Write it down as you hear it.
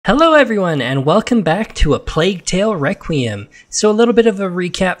Hello everyone, and welcome back to A Plague Tale Requiem. So a little bit of a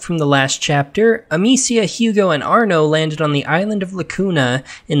recap from the last chapter. Amicia, Hugo, and Arno landed on the Island of La Cuna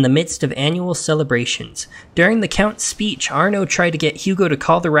in the midst of annual celebrations. During the Count's speech, Arno tried to get Hugo to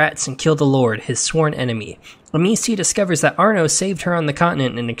call the rats and kill the Lord, his sworn enemy. Amicia discovers that Arno saved her on the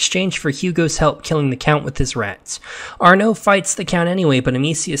continent in exchange for Hugo's help killing the Count with his rats. Arno fights the Count anyway, but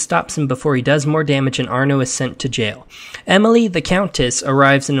Amicia stops him before he does more damage and Arno is sent to jail. Emily, the Countess,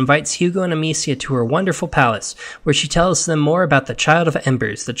 arrives and invites Hugo and Amicia to her wonderful palace, where she tells them more about the Child of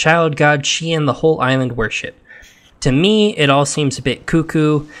Embers, the child god she and the whole island worship. To me, it all seems a bit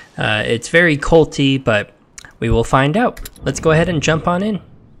cuckoo. It's very culty, but we will find out. Let's go ahead and jump on in.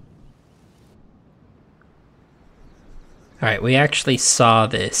 Alright, we actually saw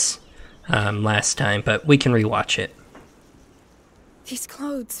this last time, but we can rewatch it. These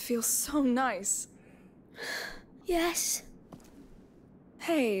clothes feel so nice. Yes.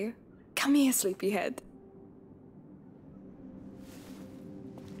 Hey, come here, sleepyhead.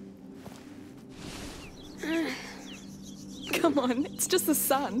 Come on, it's just the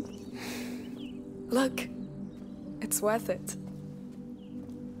sun. Look, it's worth it.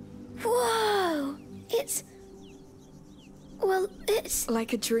 Whoa! Well, it's...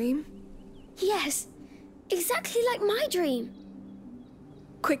 Like a dream? Yes, exactly like my dream.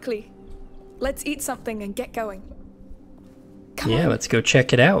 Quickly, let's eat something and get going. Come Yeah, on. let's go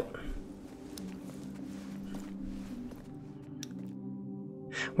check it out.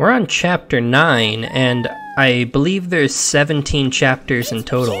 We're on chapter 9, and I believe there's 17 chapters in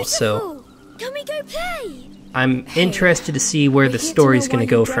total, so Can we go play? I'm interested to see where the story's going to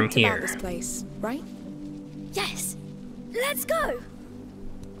go from here. This place, right? Yes. Let's go.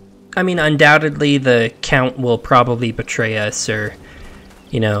 I mean, undoubtedly the Count will probably betray us, or,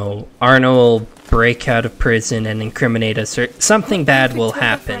 you know, Arno will break out of prison and incriminate us, or something bad will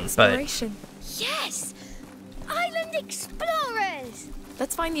happen, but... Yes! Island Explorers!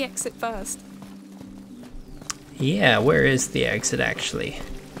 Let's find the exit first. Yeah, where is the exit, actually?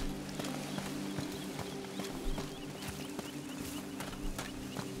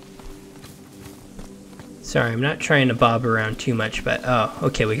 Sorry, I'm not trying to bob around too much, but... Oh,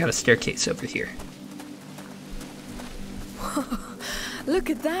 okay, we got a staircase over here. Look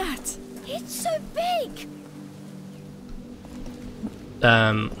at that! It's so big!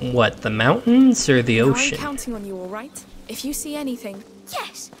 What, the mountains or the ocean? I'm counting on you, all right? If you see anything...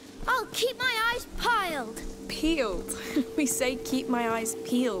 Yes! I'll keep my eyes piled! Peeled. We say keep my eyes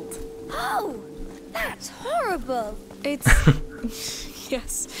peeled. Oh! That's horrible! It's...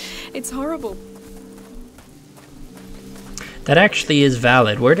 Yes, it's horrible. That actually is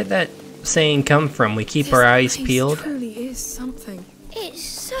valid. Where did that saying come from? We keep our eyes peeled? This truly is something. It's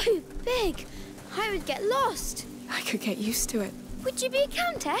so big! I would get lost! I could get used to it. Would you be a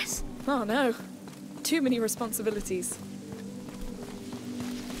countess? Oh no. Too many responsibilities.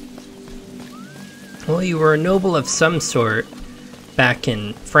 Well, you were a noble of some sort back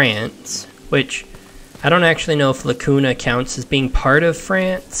in France, which I don't actually know if La Cuna counts as being part of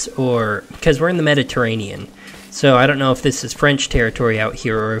France, or... because we're in the Mediterranean. So I don't know if this is French territory out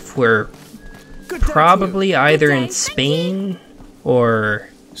here, or if we're probably either in Spain or...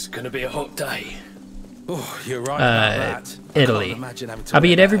 It's gonna be a hot day. Oh, you're right about that. Italy.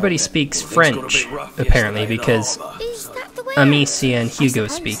 Albeit everybody speaks French, apparently, because Is that the way? Amicia and Hugo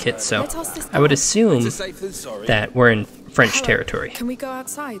speak it, so I would assume that we're in French Hello. territory. Can we go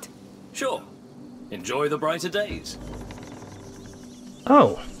outside? Sure. Enjoy the brighter days.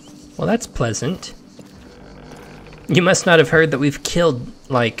 Oh, well that's pleasant. You must not have heard that we've killed,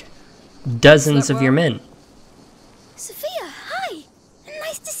 like, dozens of your men. Sophia, hi!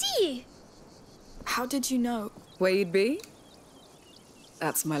 Nice to see you! How did you know? Where you'd be?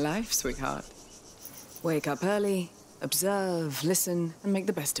 That's my life, sweetheart. Wake up early, observe, listen, and make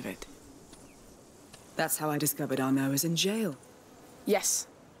the best of it. That's how I discovered Arno was in jail. Yes.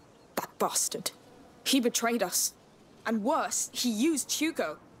 That bastard. He betrayed us. And worse, he used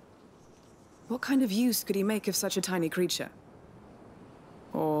Hugo. What kind of use could he make of such a tiny creature?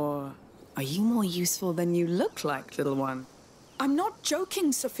 Or are you more useful than you look like, little one? I'm not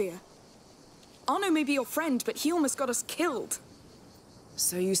joking, Sophia. Arno may be your friend, but he almost got us killed.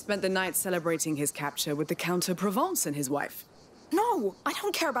 So you spent the night celebrating his capture with the Count of Provence and his wife? No, I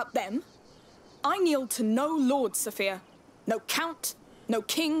don't care about them. I kneel to no lord, Sophia. No count, no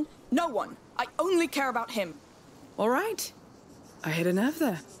king, no one. I only care about him. All right. I hit a nerve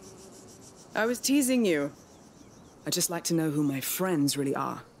there. I was teasing you. I just like to know who my friends really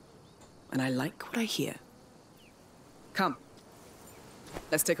are. And I like what I hear. Come.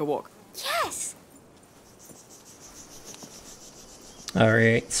 Let's take a walk. Yes!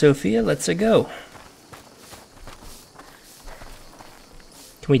 Alright, Sophia, let's go.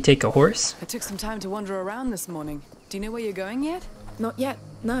 Can we take a horse? I took some time to wander around this morning. Do you know where you're going yet? Not yet,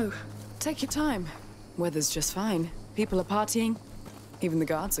 no. Take your time. Weather's just fine. People are partying. Even the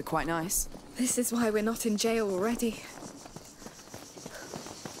guards are quite nice. This is why we're not in jail already.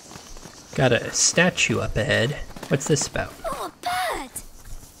 Got a statue up ahead. What's this about? Oh, a bird!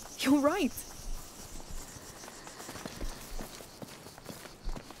 You're right.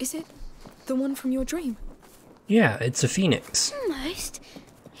 Is it the one from your dream? Yeah, it's a phoenix. Almost.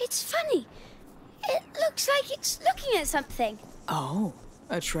 It's funny. It looks like it's looking at something. Oh,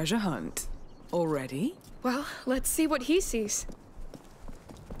 a treasure hunt. Already? Well, let's see what he sees.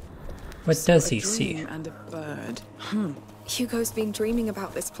 What does he see? Dream and a bird. Hugo's been dreaming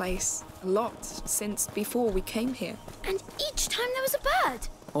about this place a lot since before we came here. And each time there was a bird.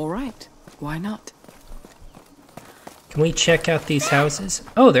 All right. Why not? Can we check out these houses?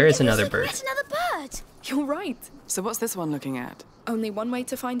 Oh, there is It was another looking bird. at another bird. You're right. So what's this one looking at? Only one way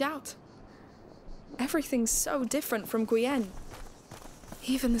to find out. Everything's so different from Guyenne.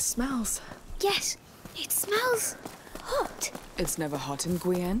 Even the smells. Yes, it smells hot. It's never hot in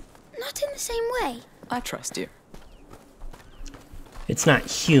Guyenne. Not in the same way. I trust you. It's not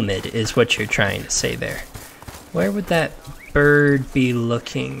humid, is what you're trying to say there. Where would that bird be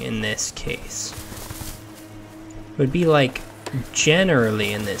looking in this case? It would be like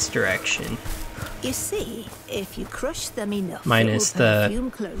generally in this direction. You see, if you crush them enough, Minus it will the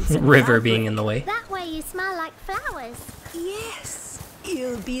perfume clothes and river fabric. being in the way. That way you smell like flowers. Yes,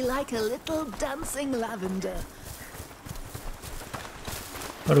 you'll be like a little dancing lavender.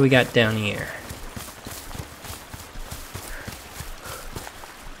 What do we got down here?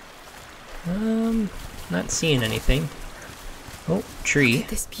 Not seeing anything. Oh, tree.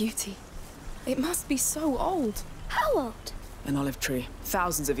 This beauty. It must be so old. How old? An olive tree.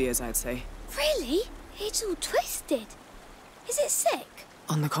 Thousands of years, I'd say. Really? It's all twisted. Is it sick?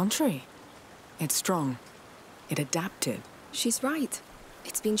 On the contrary, it's strong. It adapted. She's right.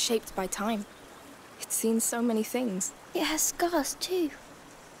 It's been shaped by time. It's seen so many things. It has scars too.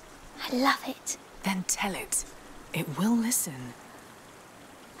 I love it. Then tell it. It will listen.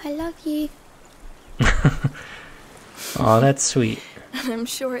 I love you. Oh, that's sweet. And I'm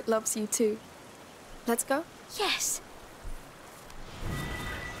sure it loves you too. Let's go? Yes.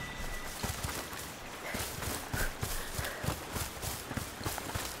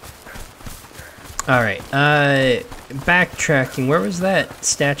 Alright, backtracking, where was that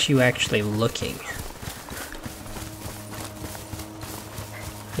statue actually looking?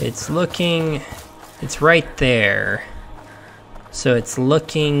 It's right there. So it's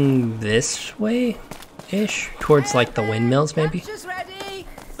looking this way-ish? Towards like the windmills, maybe?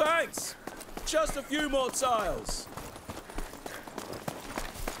 Thanks. Just a few more tiles.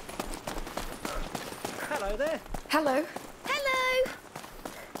 Hello there. Hello. Hello.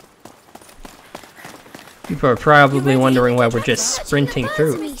 People are probably wondering why we're just sprinting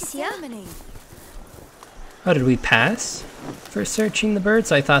through. Amicia. Oh, did we pass for searching the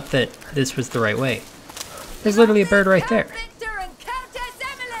birds? I thought that this was the right way. There's literally a bird right there.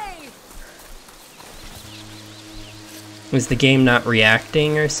 Was the game not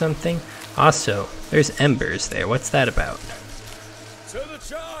reacting or something? Also, there's embers there. What's that about? To the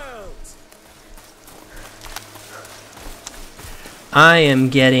child. I am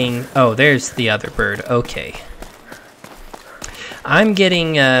getting... Oh, there's the other bird. Okay. I'm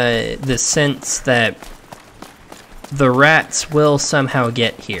getting the sense that the rats will somehow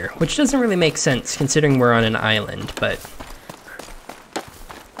get here, which doesn't really make sense considering we're on an island, but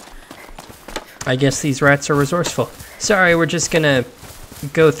I guess these rats are resourceful. Sorry, we're just gonna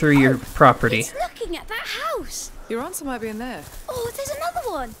go through your property. It's looking at that house. Your answer might be in there. Oh, there's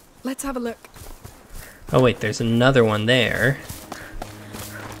another one. Let's have a look. Oh wait, there's another one there.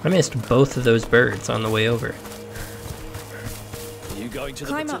 I missed both of those birds on the way over. Are you going to the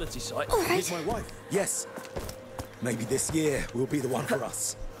Climb up. fertility site? All right. Here's my wife. Yes. Maybe this year will be the one for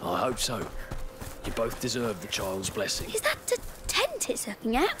us. I hope so. You both deserve the child's blessing. Is that the tent it's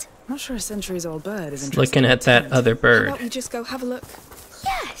looking at? I'm not sure a centuries-old bird is It's interested looking in at that tent. other How bird. about we just go have a look?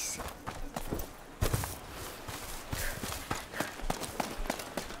 Yes.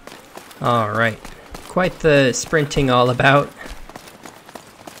 Alright. Quite the sprinting all about.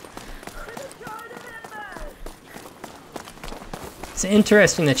 It's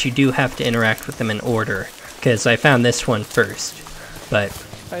interesting that you do have to interact with them in order, because I found this one first. But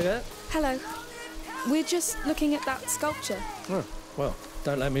Hey there. Hello. We're just looking at that sculpture. Oh, well,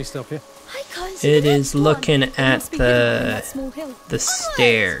 don't let me stop you. I can't see It the is next looking It at must be hidden behind that the small hill.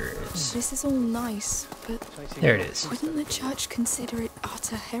 stairs. This is all nice, but There it is. wouldn't the church consider it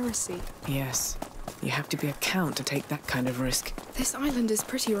utter heresy? Yes. You have to be a count to take that kind of risk. This island is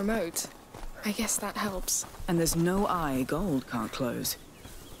pretty remote. I guess that helps. And there's no eye gold can't close.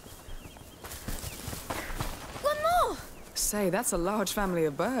 One more! Say, that's a large family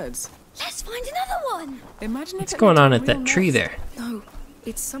of birds. Let's find another one! Imagine What's if it going looked on a at that real tree nest. there? No,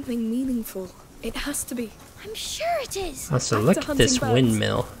 it's something meaningful. It has to be. I'm sure it is. Also, Back look to at this hunting birds.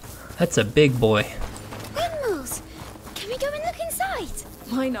 windmill. That's a big boy. Windmills! Can we go and look inside?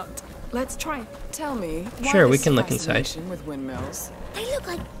 Why not? Let's try. Tell me, why Sure, we this can look inside. fascination with windmills? They look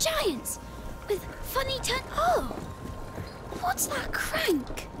like giants with funny turn. Oh! What's that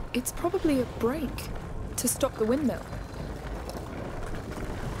crank? It's probably a brake to stop the windmill.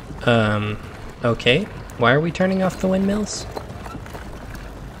 Okay. Why are we turning off the windmills?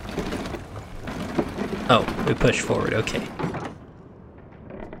 Oh, we push forward, okay.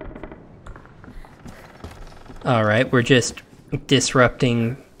 Alright, we're just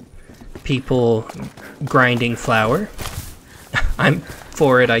disrupting people grinding flour. I'm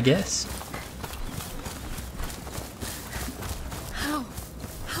for it, I guess.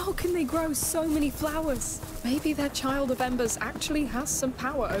 How can they grow so many flowers? Maybe their child of embers actually has some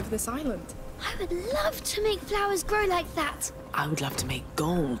power over this island. I would love to make flowers grow like that. I would love to make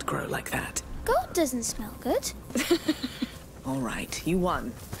gold grow like that. Gold doesn't smell good. All right, you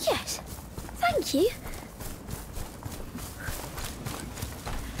won. Yes. Thank you.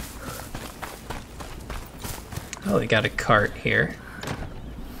 Oh, we got a cart here.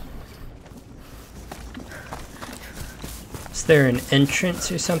 Is there an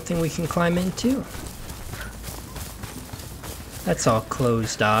entrance or something we can climb into? That's all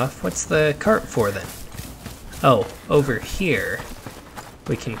closed off. What's the cart for then? Oh, over here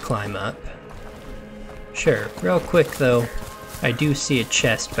we can climb up. Sure, real quick though, I do see a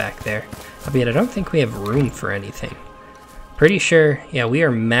chest back there. Albeit I don't think we have room for anything. Pretty sure, yeah, we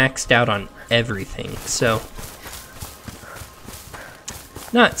are maxed out on everything, so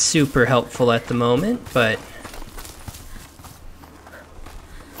not super helpful at the moment, but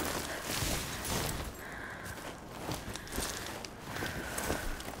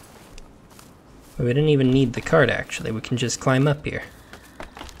we didn't even need the cart actually, we can just climb up here.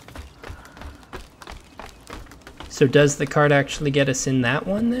 So does the cart actually get us in that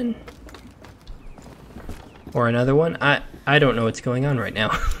one then? Or another one? I don't know what's going on right now.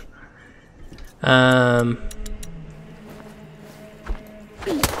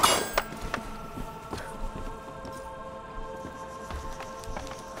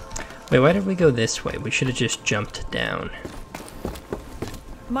 Wait, why did we go this way? We should have just jumped down.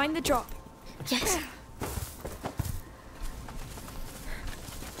 Mind the drop. Yes.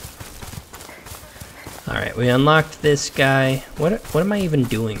 Alright, we unlocked this guy. What am I even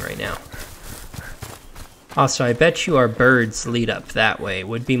doing right now? Also, I bet you our birds lead up that way,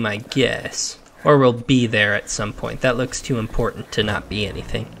 would be my guess. Or we'll be there at some point. That looks too important to not be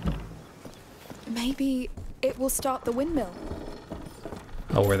anything. Maybe it will start the windmill.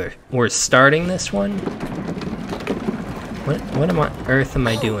 Oh, we're starting this one? What on earth am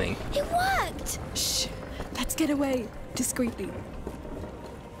I doing? It worked. Shh. Let's get away discreetly.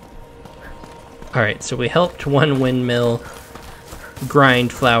 Alright, so we helped one windmill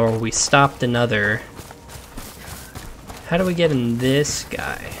grind flour. We stopped another. How do we get in this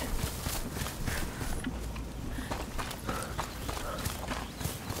guy?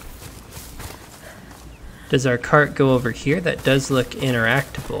 Does our cart go over here? That does look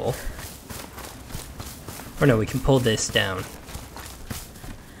interactable. Or no, we can pull this down.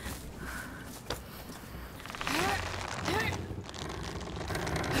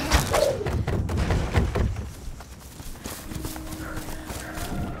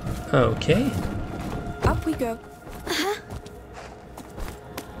 Okay. Up we go.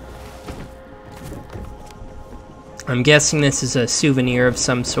 I'm guessing this is a souvenir of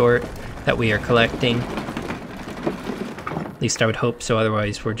some sort that we are collecting. At least I would hope so,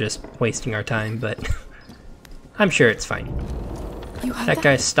 otherwise we're just wasting our time, but I'm sure it's fine. You heard That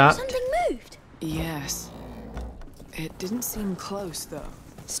guy stopped. Something moved. Yes. It didn't seem close, though.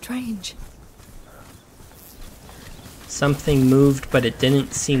 Strange. Something moved, but it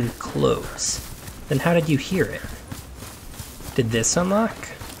didn't seem close. Then how did you hear it? Did this unlock?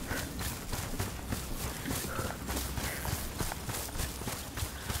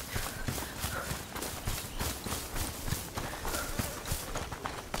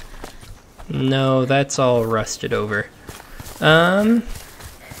 No, that's all rusted over.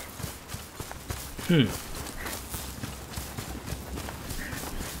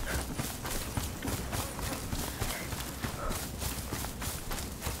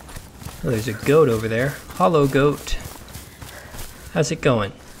 Oh, there's a goat over there. Hollow goat. How's it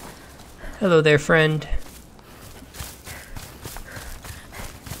going? Hello there, friend.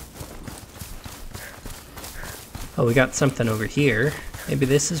 Oh, we got something over here. Maybe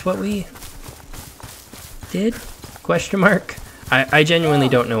this is what we did? Question mark? I genuinely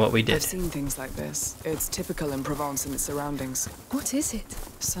don't know what we did. I've seen things like this. It's typical in Provence and its surroundings. What is it?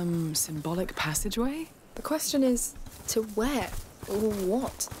 Some symbolic passageway? The question is, to where? Or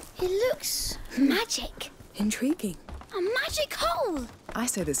what? It looks magic. Intriguing. A magic hole. I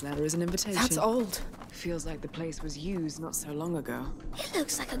say this ladder is an invitation. That's old. Feels like the place was used not so long ago. It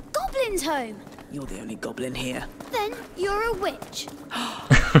looks like a goblin's home. You're the only goblin here. Then you're a witch. How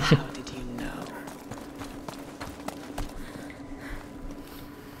did you know?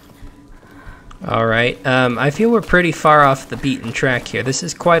 Alright, I feel we're pretty far off the beaten track here. This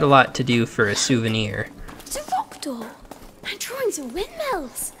is quite a lot to do for a souvenir. It's a rock door. And drawings of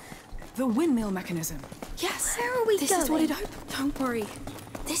windmills. The windmill mechanism. Yes. Where are we This going? is what it opened. Don't worry.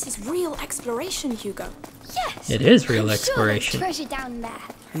 This is real exploration, Hugo. Yes. It is real I'm exploration. Sure there's treasure down there.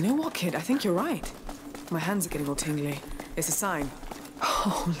 You know what, kid? I think you're right. My hands are getting all tingly. It's a sign.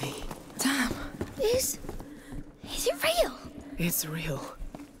 Holy. Damn. Is it real? It's real.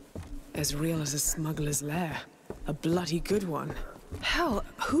 As real as a smuggler's lair. A bloody good one. Hell,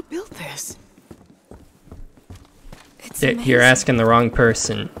 who built this? It's You're amazing. asking the wrong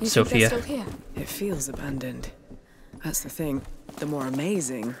person, You Sophia. think they're still here? It feels abandoned. That's the thing. The more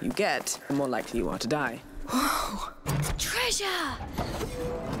amazing you get, the more likely you are to die. Treasure.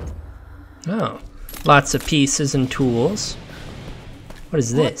 Oh, lots of pieces and tools. What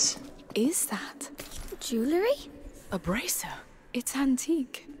is this? Is that? Jewelry? A bracer. It's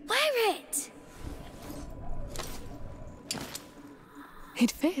antique. Wear it.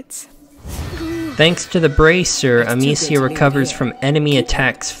 It fits. Thanks to the bracer, It's too good Amicia to leave recovers here. from enemy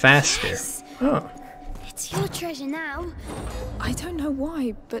attacks faster. Yes. Oh, It's your treasure now. I don't know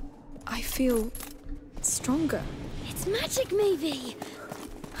why, but I feel stronger. It's magic, maybe.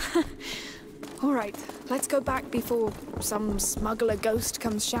 All right, let's go back before some smuggler ghost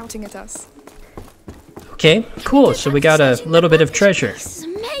comes shouting at us. okay, cool. So we got a little bit of treasure. This is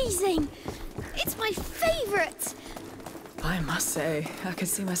amazing. It's my favorite. I must say, I could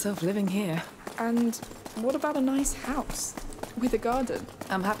see myself living here. And what about a nice house with a garden?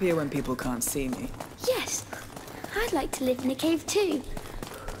 I'm happier when people can't see me. Yes. I'd like to live in a cave too.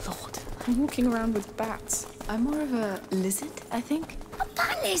 Lord. I'm walking around with bats. I'm more of a lizard, I think. A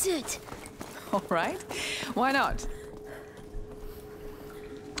bat lizard. All right. Why not?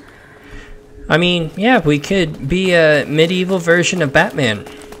 I mean, yeah, we could be a medieval version of Batman.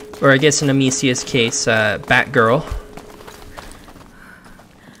 Or I guess in Amicia's case, Batgirl.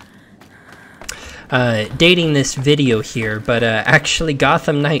 Dating this video here, but actually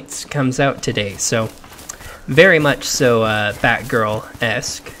Gotham Knights comes out today, so very much so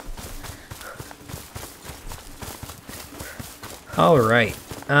Batgirl-esque. Alright,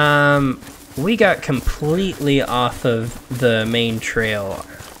 we got completely off of the main trail.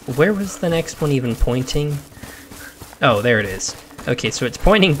 Where was the next one even pointing? Oh, there it is. Okay, so it's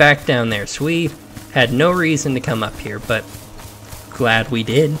pointing back down there, so we had no reason to come up here, but glad we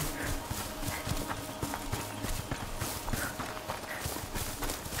did.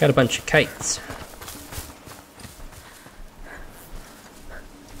 Got a bunch of kites.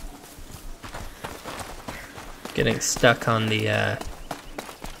 Getting stuck on the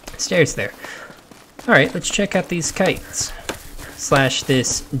stairs there. Alright, let's check out these kites. Slash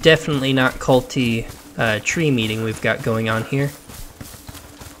this definitely not culty tree meeting we've got going on here.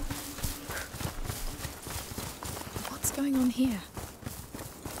 What's going on here?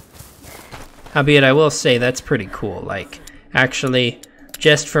 Howbeit, I will say that's pretty cool. Like, actually,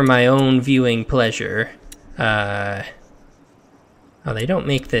 just for my own viewing pleasure, oh, they don't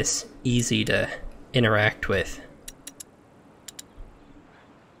make this easy to interact with.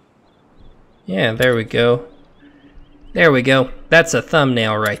 Yeah, there we go. There we go. That's a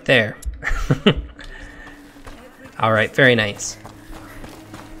thumbnail right there. Alright, very nice.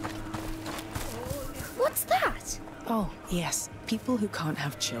 What's that? Oh, yes. People who can't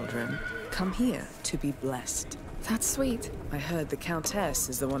have children come here to be blessed. That's sweet. I heard the Countess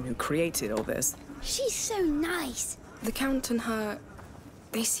is the one who created all this. She's so nice. The Count and her,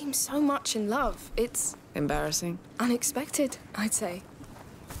 they seem so much in love. It's Embarrassing? unexpected, I'd say.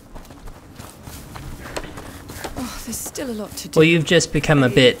 Oh, there's still a lot to do. Well, you've just become a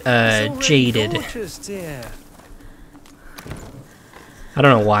bit jaded. Gorgeous, dear. I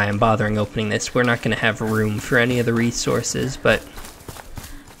don't know why I'm bothering opening this. We're not going to have room for any of the resources, but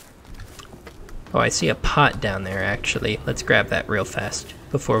Oh, I see a pot down there, actually. Let's grab that real fast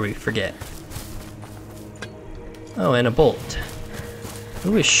before we forget. Oh, and a bolt.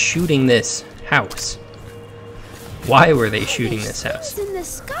 Who is shooting this house? Why were they shooting this house? In the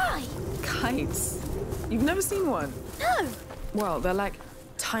sky. Kites? You've never seen one? No. Well, they're like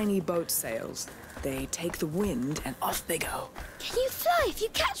tiny boat sails. They take the wind and off they go. Can you fly if you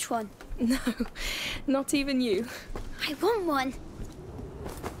catch one? No, not even you. I want one.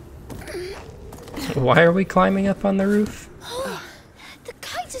 Why are we climbing up on the roof? Oh, the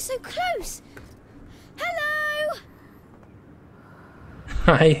kites are so close. Hello.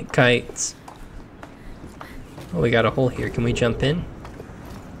 Hi, kites. Oh, we got a hole here. Can we jump in?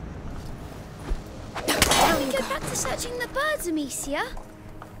 Can we go back to searching the birds, Amicia?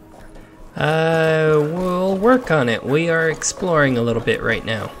 We'll work on it. We are exploring a little bit right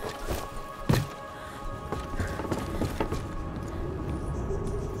now.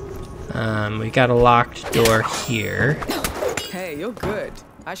 We got a locked door here. Hey, you're good.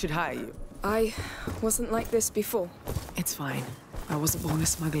 I should hire you. I wasn't like this before. It's fine. I wasn't born a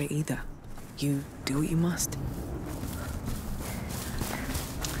smuggler either. You do what you must.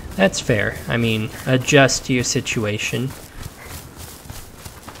 That's fair. I mean, adjust to your situation.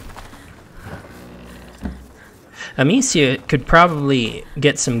 Amicia could probably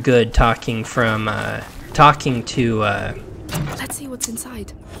get some good talking to Let's see what's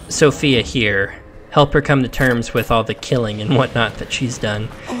inside. Sophia here. Help her come to terms with all the killing and whatnot that she's done.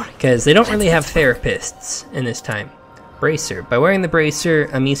 Because they don't really have therapists in this time. Bracer. By wearing the bracer,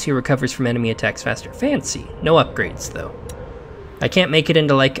 Amicia recovers from enemy attacks faster. Fancy. No upgrades, though. I can't make it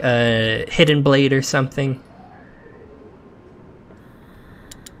into, like, a hidden blade or something.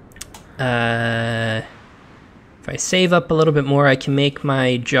 If I save up a little bit more, I can make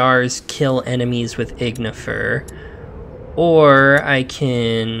my jars kill enemies with Ignifer. Or I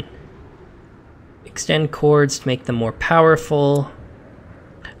can extend cords to make them more powerful.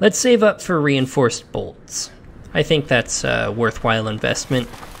 Let's save up for reinforced bolts. I think that's a worthwhile investment.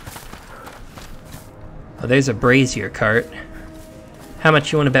 Oh, there's a brazier cart. How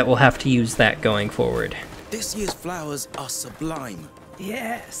much you want to bet we'll have to use that going forward? This year's flowers are sublime.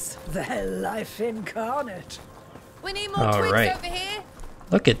 Yes, they're life incarnate. We need more All twigs right. over here.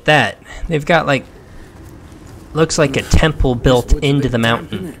 Look at that. They've got, like, looks like a temple built into the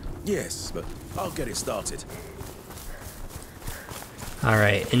mountain. Yes, but I'll get it started.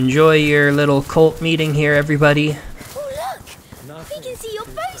 Alright, enjoy your little cult meeting here, everybody. Oh, look. We can see your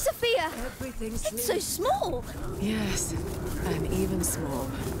bow, Sophia. It's so small. Yes, and even small,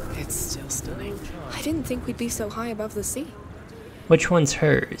 it's still stunning. I didn't think we'd be so high above the sea. Which one's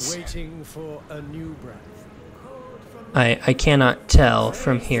hers? Waiting for a new breath. I cannot tell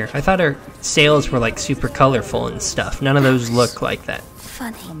from here. I thought her sails were like super colorful and stuff. None of those look like that.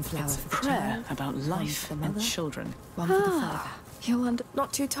 Funny. It's a prayer about life and children. One for the father. You'll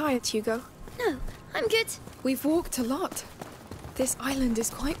not too tired, Hugo. No, I'm good. We've walked a lot. This island is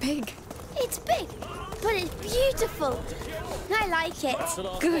quite big. It's big, but it's beautiful. I like it.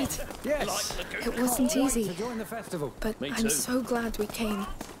 Good. Yes. It wasn't easy, To join the festival. but I'm so glad we came.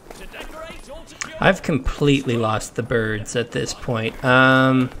 I've completely lost the birds at this point.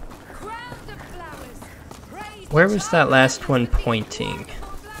 Where was that last one pointing?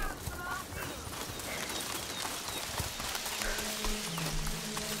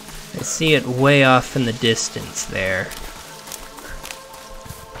 I see it way off in the distance there.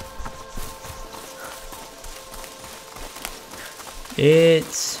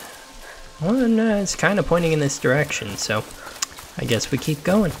 It's kind of pointing in this direction, so I guess we keep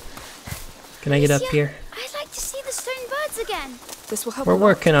going. Can I get up here? I'd like to see the stone birds again. This will help. We're a lot.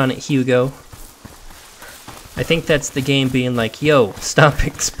 working on it, Hugo. I think that's the game being like, yo, stop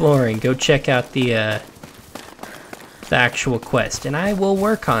exploring. Go check out the actual quest. And I will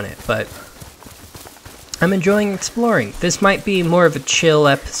work on it, but I'm enjoying exploring. This might be more of a chill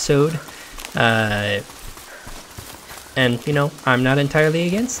episode. And, you know, I'm not entirely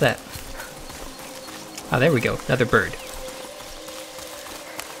against that. Oh, there we go. Another bird.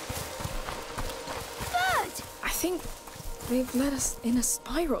 Bird. I think they've led us in a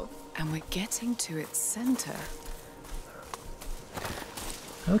spiral. And we're getting to its center.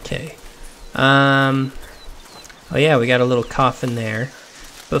 Okay. Oh yeah, we got a little coffin there.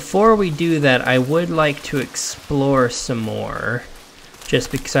 Before we do that, I would like to explore some more. Just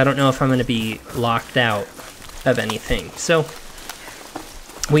because I don't know if I'm going to be locked out of anything. So,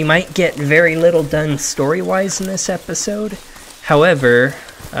 we might get very little done story-wise in this episode. However,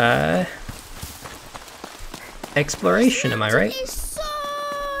 exploration, am I right? It's so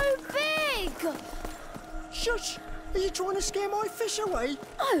big. Shush! Are you trying to scare my fish away?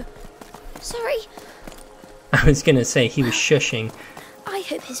 Oh, Sorry. I was gonna say he was shushing. I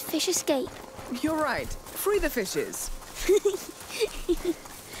hope his fish escape. You're right. Free the fishes.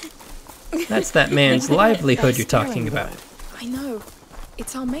 That's that man's livelihood you're talking about. I know.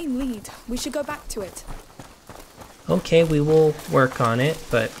 It's our main lead. We should go back to it. Okay, we will work on it,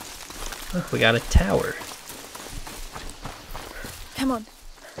 but look, we got a tower. Come on.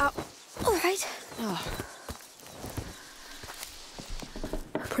 Up. All right.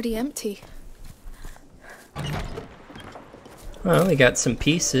 Pretty empty. Well, we got some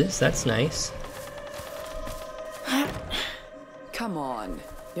pieces. That's nice. Come on.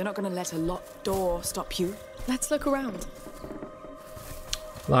 You're not going to let a locked door stop you? Let's look around.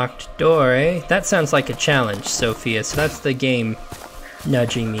 Locked door, eh? That sounds like a challenge, Sophia. So that's the game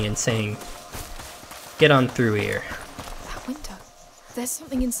nudging me and saying, get on through here. That window. There's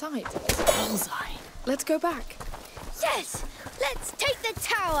something inside. Bullseye. Let's go back. Yes! Let's take the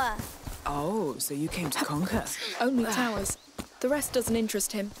tower! Oh, so you came to conquer. Only towers. The rest doesn't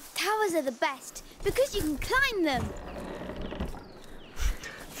interest him. Towers are the best, because you can climb them.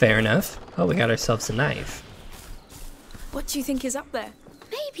 Fair enough. Oh, we got ourselves a knife. What do you think is up there?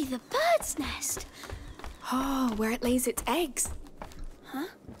 Maybe the bird's nest. Oh, where it lays its eggs. Huh?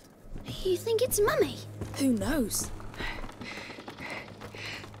 You think it's Mummy? Who knows?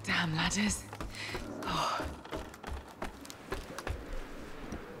 Damn ladders.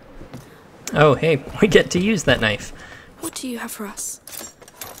 Oh, hey, we get to use that knife. What do you have for us?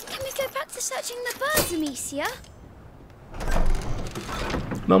 Can we go back to searching the birds, Amicia?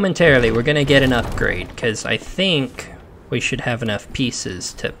 Momentarily, we're gonna get an upgrade, because I think we should have enough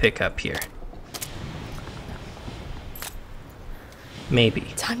pieces to pick up here. Maybe.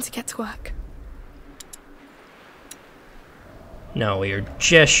 Time to get to work. No, we are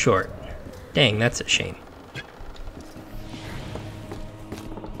just short. Dang, that's a shame.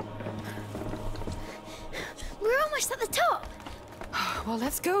 We're almost at the top. Well,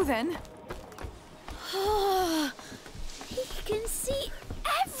 let's go then. Oh, you can see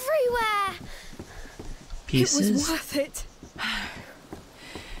everywhere. Pieces? It was worth it.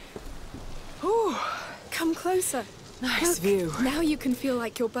 Ooh, come closer. Nice view. Now you can feel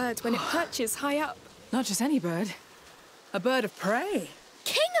like your bird when it perches high up. Not just any bird. A bird of prey.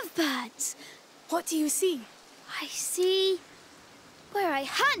 King of birds. What do you see? I see where I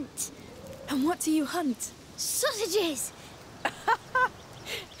hunt. And what do you hunt? Sausages.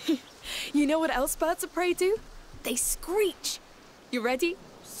 You know what else birds of prey do? They screech. You ready?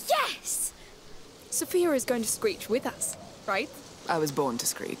 Yes. Sophia is going to screech with us, right? I was born to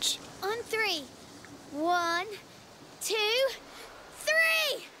screech. On 3. 1, 2,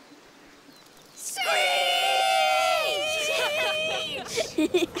 3. Screech!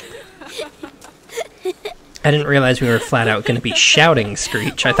 I didn't realize we were flat out going to be shouting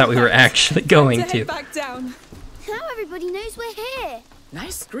Screech. I thought we were actually going to. Head back down. Now everybody knows we're here.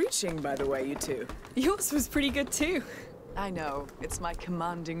 Nice screeching, by the way, you two. Yours was pretty good too. I know. It's my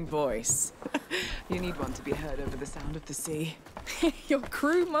commanding voice. You need one to be heard over the sound of the sea. Your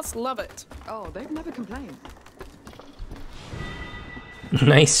crew must love it. Oh, they've never complained.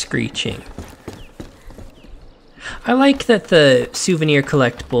 Nice screeching. I like that the souvenir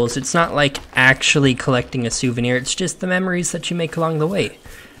collectibles, it's not like actually collecting a souvenir, it's just the memories that you make along the way.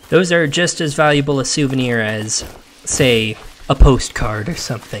 Those are just as valuable a souvenir as, say, a postcard or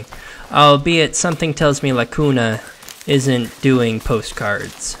something. Albeit something tells me La Cuna isn't doing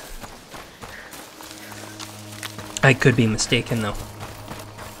postcards. I could be mistaken though.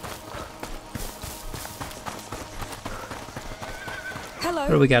 Hello. What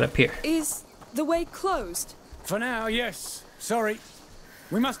do we got up here? Is the way closed? For now, yes. Sorry.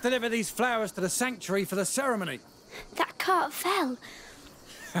 We must deliver these flowers to the sanctuary for the ceremony. That cart fell.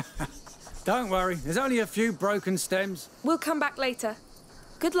 Don't worry, there's only a few broken stems. We'll come back later.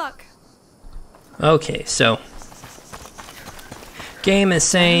 Good luck. Okay, so game is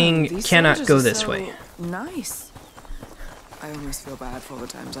saying These cannot soldiers go are this so way. Nice. I almost feel bad for all the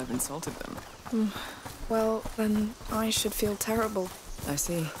times I've insulted them. Well, then I should feel terrible. I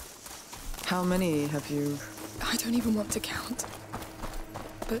see. How many have you... I don't even want to count.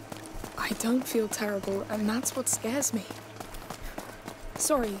 But I don't feel terrible, and that's what scares me.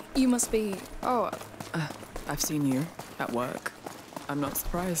 Sorry, you must be... Oh, I've seen you at work. I'm not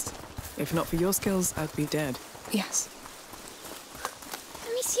surprised. If not for your skills, I'd be dead. yes.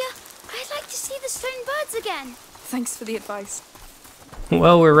 Amicia, I'd like to see the stone birds again. Thanks for the advice.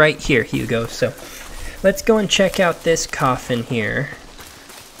 Well, we're right here, Hugo, so let's go and check out this coffin here.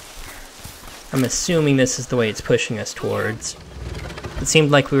 I'm assuming this is the way it's pushing us towards. It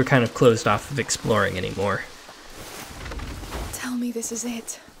seemed like we were kind of closed off of exploring anymore. Tell me this is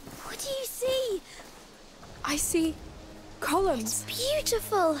it. What do you I see columns.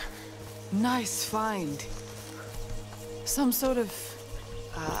 Beautiful. Nice find. Some sort of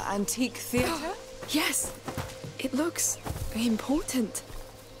antique theater? Yes, it looks important.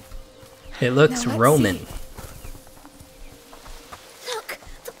 It looks Now let's Roman. see. Look,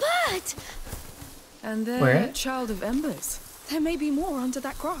 the bird. And they're Where? a child of embers. There may be more under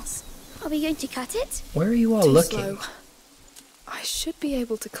that grass. Are we going to cut it? Where are you all Too looking? slow. I should be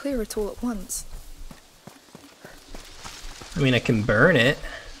able to clear it all at once. I mean, I can burn it.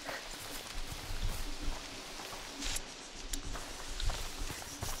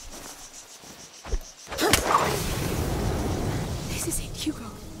 This is it, Hugo.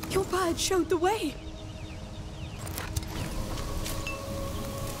 Your bird showed the way.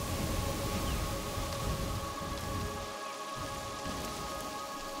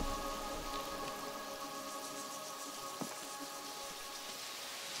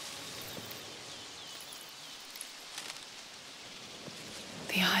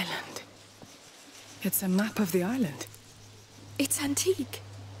 The island. It's a map of the island. It's antique.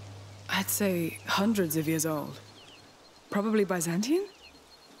 I'd say hundreds of years old. Probably Byzantine?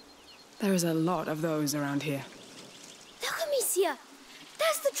 There is a lot of those around here. Look, Amicia.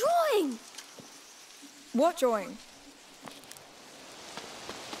 There's the drawing. What drawing?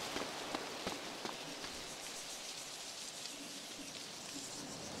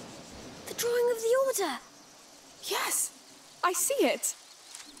 The drawing of the order. Yes, I see it.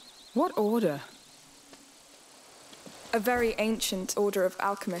 What order? A very ancient order of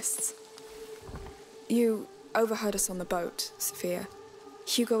alchemists. You overheard us on the boat, Sophia.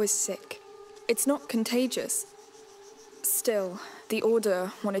 Hugo is sick. It's not contagious. Still, the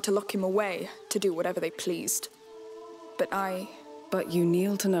order wanted to lock him away to do whatever they pleased. But you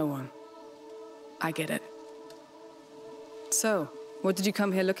kneel to no one. I get it. So, what did you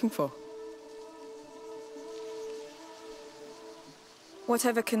come here looking for?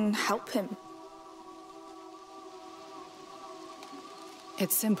 Whatever can help him.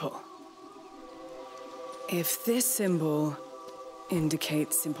 It's simple. If this symbol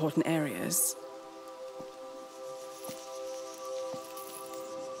indicates important areas,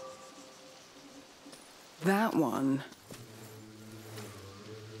 that one,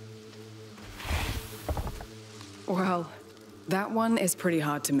 well, that one is pretty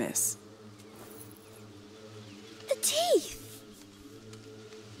hard to miss. The teeth.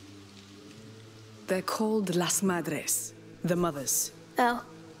 They're called las madres, the mothers. Oh,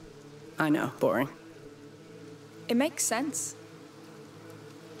 I know, boring. It makes sense.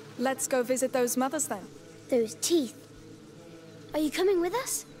 Let's go visit those mothers then. those teeth. Are you coming with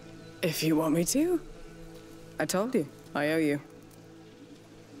us? If you want me to. I told you, I owe you.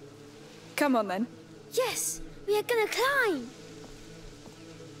 Come on then. Yes, we are gonna climb.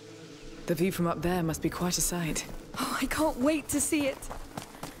 The view from up there must be quite a sight. Oh, I can't wait to see it.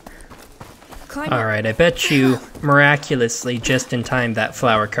 Climb up. Alright, I bet you, miraculously, just in time, that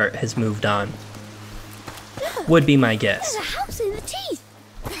flower cart has moved on. Would be my guess. There's a house in the teeth.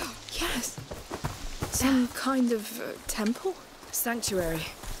 Yes. Some kind of temple? Sanctuary.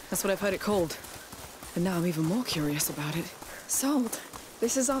 That's what I've heard it called. And now I'm even more curious about it. Sold.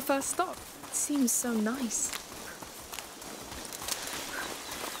 This is our first stop. It seems so nice.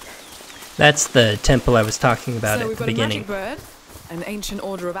 That's the temple I was talking about So at we've the got beginning. a magic bird, an ancient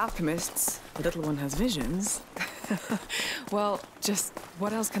order of alchemists. The little one has visions. Well, just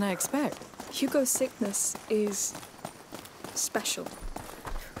what else can I expect? Hugo's sickness is special.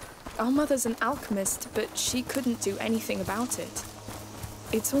 Our mother's an alchemist, but she couldn't do anything about it.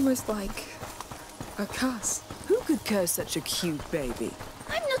 It's almost like a curse. Who could curse such a cute baby?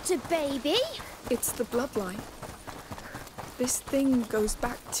 I'm not a baby. It's the bloodline. This thing goes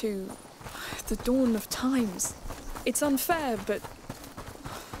back to the dawn of times. It's unfair, but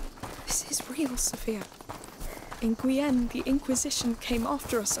this is real, Sophia. In Guyenne, the Inquisition came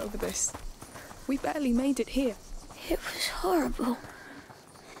after us over this. We barely made it here. It was horrible.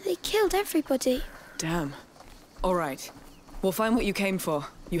 They killed everybody. Damn. All right. We'll find what you came for.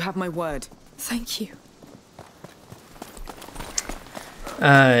 You have my word. Thank you.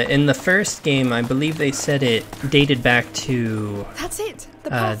 In the first game, I believe they said it dated back to That's it. The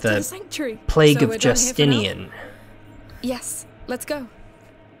path to the the sanctuary. Plague So of we're done here for now? Justinian. Yes, let's go.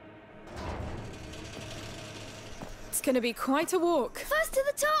 It's gonna be quite a walk. First to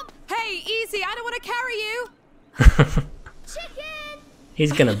the top. Hey, easy, I don't want to carry you. Chicken.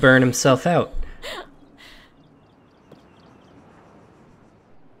 He's gonna burn himself out.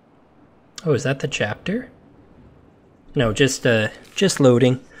 Oh, is that the chapter? No, just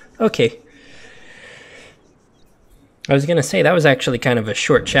loading. Okay. I was gonna say, that was actually kind of a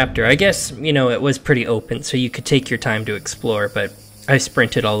short chapter. I guess, you know, it was pretty open, so you could take your time to explore, but I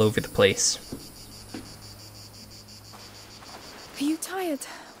sprinted all over the place. Are you tired?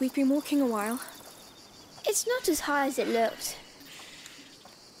 We've been walking a while. It's not as high as it looked.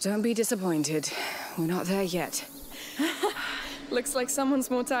 Don't be disappointed. We're not there yet. Looks like someone's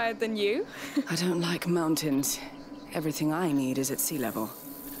more tired than you. I don't like mountains. Everything I need is at sea level.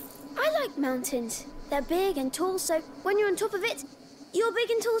 I like mountains. They're big and tall, so when you're on top of it, you're big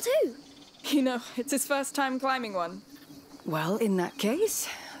and tall too. You know, it's his first time climbing one. Well, in that case,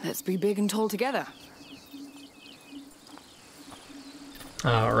 let's be big and tall together.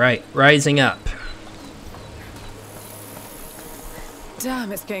 Alright, rising up.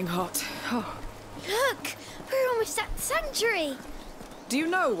 Damn, it's getting hot. Oh. Look, we're almost at the sanctuary. Do you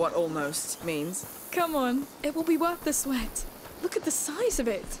know what almost means? Come on, it will be worth the sweat. Look at the size of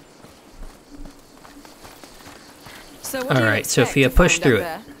it. So what do you Alright, expect Sophia, to push find through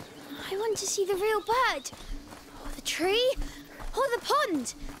up it. there? I want to see the real bird. Or the tree. Or the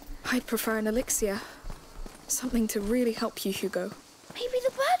pond. I'd prefer an elixir. Something to really help you, Hugo. Maybe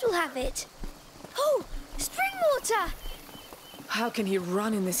the bird will have it. Oh, spring water. How can he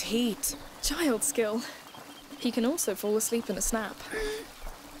run in this heat? Child skill. He can also fall asleep in a snap.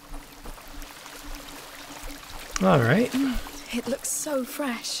 Alright. It looks so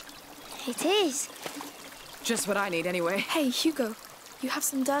fresh. It is. Just what I need anyway. Hey, Hugo, you have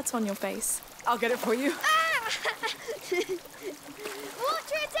some dirt on your face. I'll get it for you.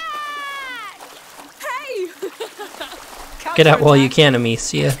 Water attack! Hey! Get out while you can,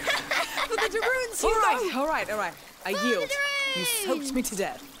 Amicia. For the Daroons, Hugo! All right. I yield. You soaked me to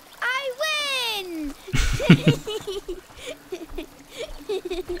death. I win!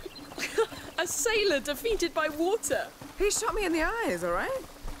 A sailor defeated by water. He shot me in the eyes, all right?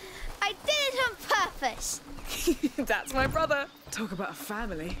 I did it on purpose. That's my brother. Talk about a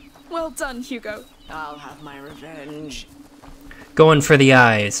family. Well done, Hugo. I'll have my revenge. Going for the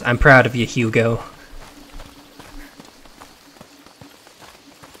eyes. I'm proud of you, Hugo.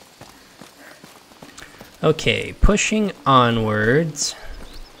 Okay, pushing onwards.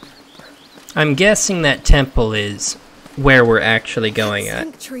 I'm guessing that temple is where we're actually going at.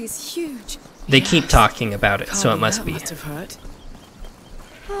 Sanctuary's huge. They keep talking about it, so it must That be. must have hurt.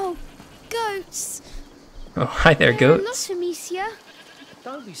 Oh, goats. Oh, hi there, They're goats. not Amicia.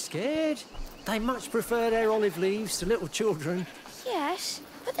 Don't be scared. They much prefer their olive leaves to little children. Yes,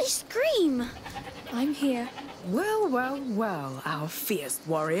 but they scream. I'm here. Well, our fierce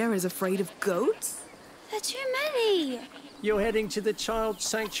warrior is afraid of goats? There are too many. You're heading to the child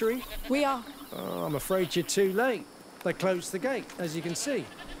sanctuary? We are. Oh, I'm afraid you're too late. They closed the gate, as you can see,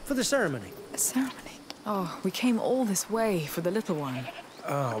 for the ceremony. A ceremony. Oh, we came all this way for the little one.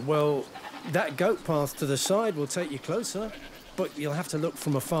 Ah, well, that goat path to the side will take you closer, but you'll have to look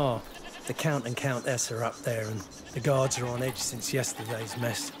from afar. The Count and Countess are up there, and the guards are on edge since yesterday's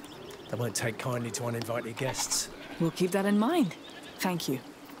mess. They won't take kindly to uninvited guests. We'll keep that in mind. Thank you.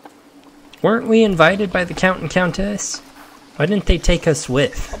 Weren't we invited by the Count and Countess? Why didn't they take us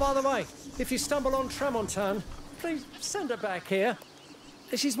with? Oh, by the way, if you stumble on Tramontane, please send her back here.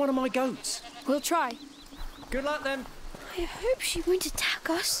 She's one of my goats. We'll try. Good luck then. I hope she won't attack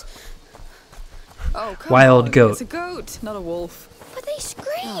us. Oh, come Wild on. goat. It's a goat, not a wolf. But they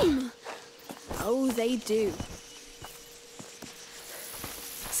scream. Oh, they do.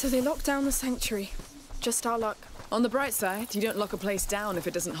 So they locked down the sanctuary. Just our luck. On the bright side, you don't lock a place down if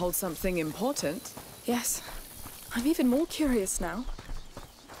it doesn't hold something important. Yes. I'm even more curious now.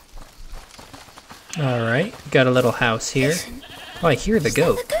 Alright, got a little house here. Listen, Oh, I hear the is that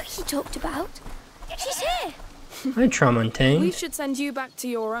goat. the goat he talked about? She's here. Hi, Tramontane. We should send you back to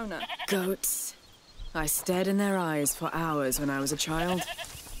your owner. Goats. I stared in their eyes for hours when I was a child.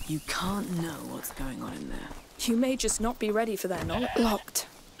 You can't know what's going on in there. You may just not be ready for their knowledge. Locked.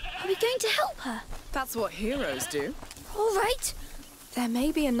 Are we going to help her? That's what heroes do. All right. There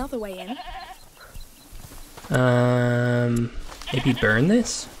may be another way in. Maybe burn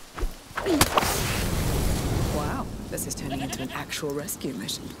this? Wow, this is turning into an actual rescue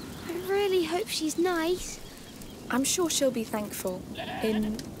mission. I really hope she's nice. I'm sure she'll be thankful.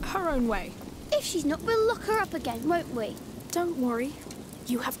 In her own way. If she's not, we'll lock her up again, won't we? Don't worry.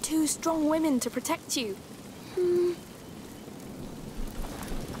 You have two strong women to protect you.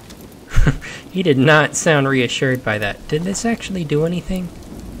 He did not sound reassured by that. Did this actually do anything?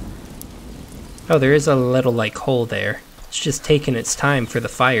 Oh, there is a little, like, hole there. It's just taking its time for the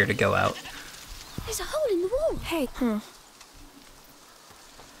fire to go out. There's a hole in the wall. Hey. Oh,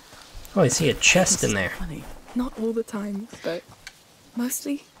 I see a chest in there. Funny. Not all the time, but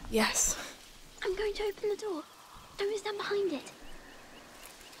mostly, yes. I'm going to open the door. Don't stand behind it.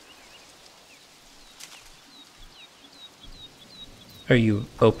 Are you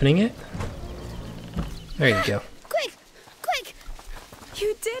opening it? There you go. Quick! Quick!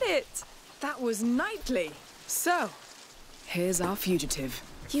 You did it! That was knightly. So, here's our fugitive.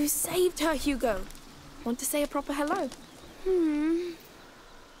 You saved her, Hugo. Want to say a proper hello?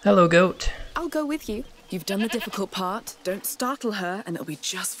 Hello, goat. I'll go with you. You've done the difficult part. Don't startle her and it'll be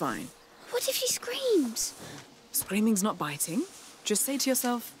just fine. What if she screams? Screaming's not biting. Just say to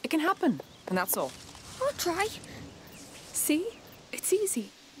yourself, it can happen. And that's all. I'll try. See? It's easy.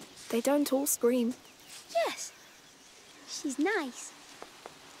 They don't all scream. Yes. She's nice.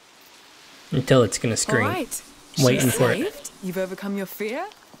 Until it's gonna scream. All right. Waiting She's for it. saved. You've overcome your fear.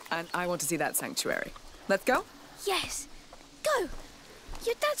 And I want to see that sanctuary. Let's go. Yes. Go.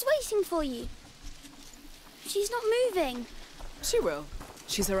 Your dad's waiting for you. She's not moving. She will.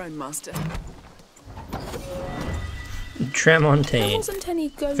 She's her own master. There Tramontane. wasn't any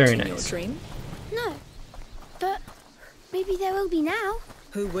goat Very in your nice. dream. No. But maybe there will be now.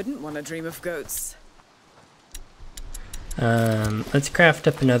 Who wouldn't want to dream of goats? Let's craft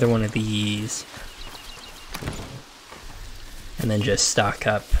up another one of these. And then just stock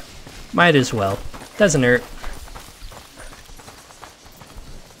up. Might as well. Doesn't hurt.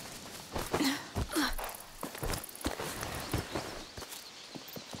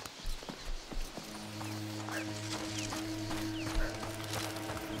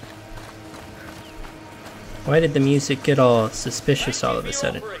 Why did the music get all suspicious all of a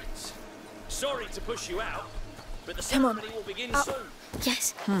sudden? Sorry to push you out, but the Come on. ceremony will begin soon.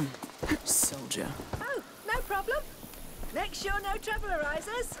 Yes. Soldier. Oh, no problem. Make sure no trouble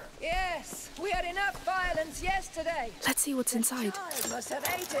arises. Yes, we had enough violence yesterday. Let's see what's inside. Child must have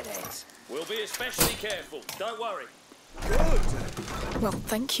hated it. We'll be especially careful. Don't worry. Well,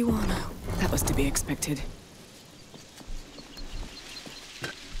 thank you, Arno. That was to be expected.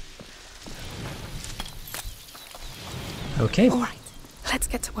 Okay. All right, let's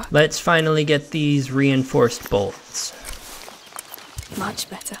get to work. Let's finally get these reinforced bolts. Much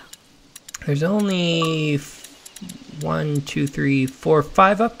better. There's only 1, 2, 3, 4,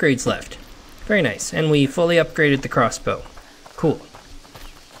 5 upgrades left. Very nice. And we fully upgraded the crossbow. Cool.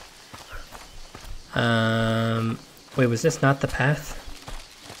 Wait, was this not the path?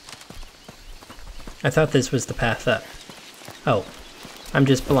 I thought this was the path up. Oh, I'm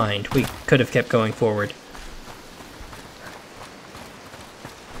just blind. We could have kept going forward.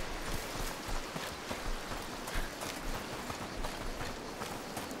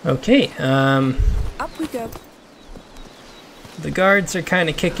 Okay, Up we go. the guards are kind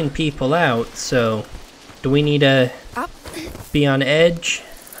of kicking people out, so do we need to Up. be on edge?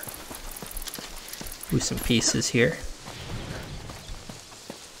 Ooh, some pieces here.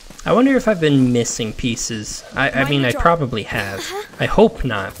 I wonder if I've been missing pieces. I mean, I probably have. I hope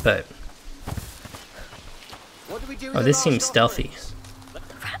not, but... Oh, this seems stealthy. The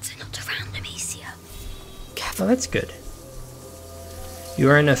rats are not around, Amicia. Oh, that's good. You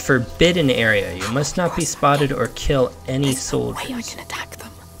are in a forbidden area. You must not be spotted or kill any There's no way I soldiers. can attack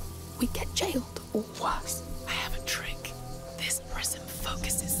them. We get jailed or worse. I have a trick. This prism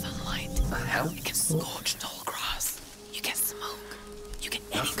focuses sunlight. It can scorch tall grass. You get smoke. You get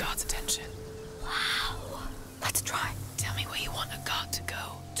any guard's attention. Wow. Let's try. Tell me where you want a guard to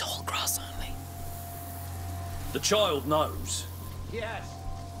go. Tall grass only. The child knows. Yes,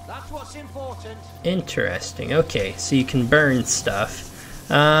 that's what's important. Interesting. Okay, so you can burn stuff.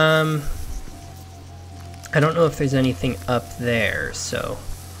 I don't know if there's anything up there, so...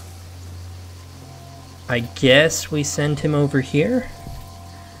 I guess we send him over here?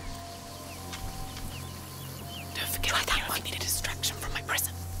 Don't forget that I need a distraction from my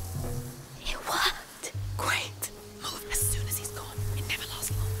prism. It worked. Great. Move as soon as he's gone. It never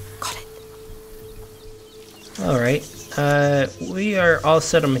lasts long. Got it. Alright, we are all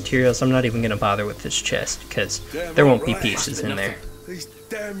set on materials. I'm not even going to bother with this chest, because there won't be pieces in there. These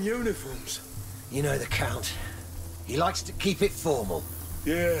damn uniforms. You know the Count. He likes to keep it formal.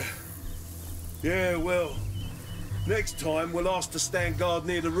 Yeah. Yeah, well, next time we'll ask to stand guard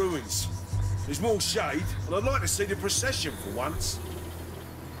near the ruins. There's more shade, and I'd like to see the procession for once.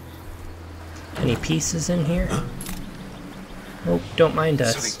 Any pieces in here? Oh, don't mind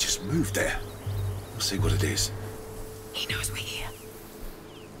us. Something just moved there. We'll see what it is. He knows we're here.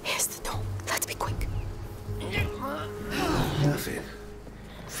 Here's the door. Let's be quick. Nothing.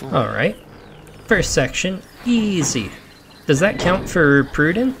 Alright. First section, easy. Does that count for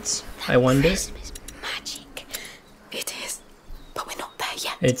prudence? I wonder. Prism is magic. It is, but we're not there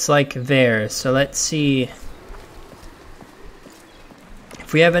yet. It's like there, so let's see if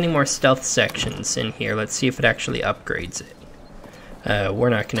If we have any more stealth sections in here, let's see if it actually upgrades it. We're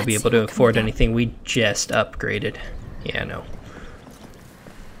not going to be able to afford anything we just upgraded. Yeah, no.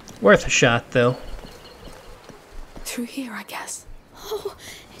 Worth a shot, though. Through here, I guess. Oh,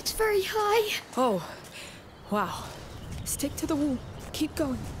 it's very high. Oh, wow. Stick to the wall. Keep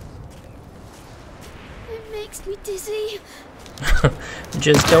going. It makes me dizzy.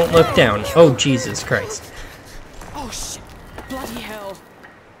 Just don't look down. Oh, Jesus Christ. Oh, shit. Bloody hell.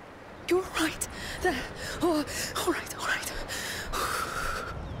 You're right. There. Oh, all right, all right.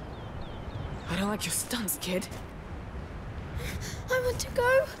 I don't like your stunts, kid. I want to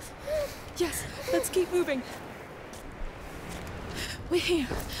go. Yes, let's keep moving. We're here.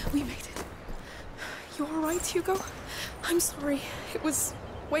 We made it. You all right, Hugo? I'm sorry. It was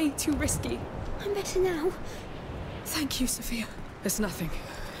way too risky. I'm better now. Thank you, Sophia. It's nothing.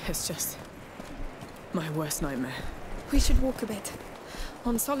 It's just my worst nightmare. We should walk a bit.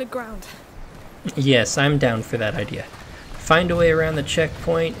 On solid ground. Yes, I'm down for that idea. Find a way around the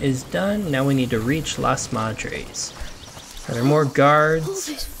checkpoint is done. Now we need to reach Las Madres. Are there more guards? All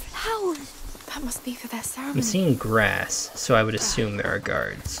those flowers. That must be for their ceremony. I'm seeing grass, so I would assume there are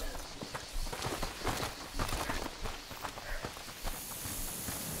guards.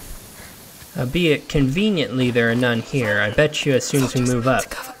 Albeit conveniently there are none here. I bet you as soon as we move up.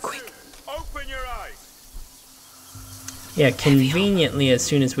 Open your eyes. Yeah, conveniently as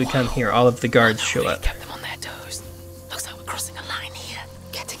soon as we come here, all of the guards show up. Kept them on their toes. Looks like we're crossing a line here.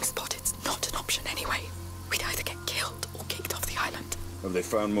 Getting spotted's not an option anyway. We'd either get killed or kicked off the island. Have they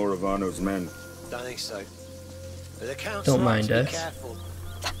found more of Arno's men? Don't think so. But the count's Don't right mind to be us. careful.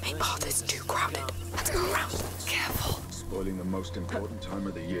 That main path is too crowded. Let's go around. Careful. Spoiling the most important time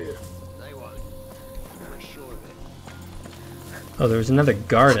of the year. They won't. I'm sure of it. Oh, there was another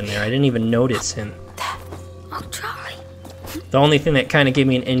guard in there. I didn't even notice him. I'll try. The only thing that kind of gave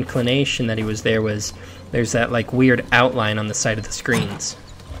me an inclination that he was there was there's that like weird outline on the side of the screens.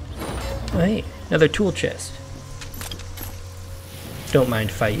 Oh, hey, another tool chest. Don't mind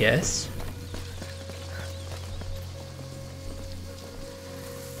if I yes.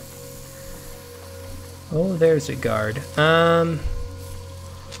 Oh, there's a guard. I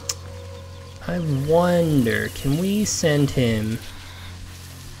wonder, can we send him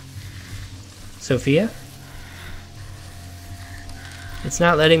Sophia? It's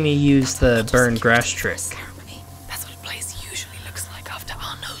not letting me use the burn grass trick. Ceremony. That's what a place usually looks like after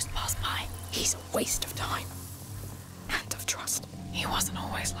Arno's passed by. He's a waste of time. And of trust. He wasn't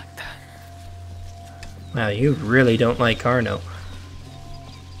always like that. Wow, you really don't like Arno.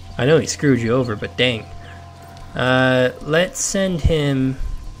 I know he screwed you over, but dang. Let's send him...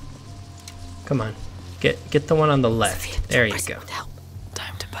 Come on. Get the one on the left. There you go.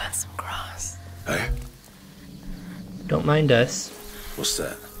 Time to burn some grass. Hey, Don't mind us. what's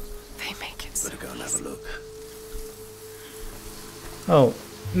that? They make it so Better go and have a look. Oh,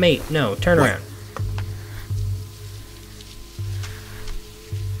 mate, no, turn around.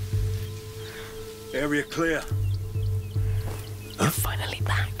 Area clear. You're finally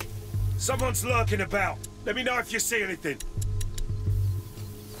back. Someone's lurking about. Let me know if you see anything.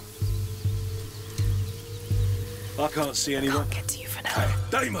 I can't see anyone. Can't get to you for now.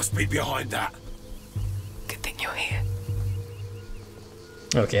 They must be behind that. Good thing you're here.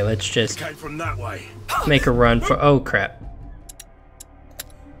 Okay, let's just Came from that way. make a run for... Oh, crap.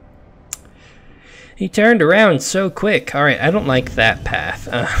 He turned around so quick. Alright, I don't like that path.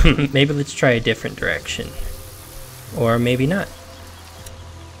 Maybe let's try a different direction. Or maybe not.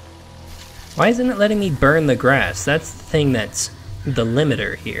 Why isn't it letting me burn the grass? That's the thing that's the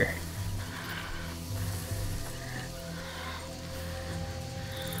limiter here.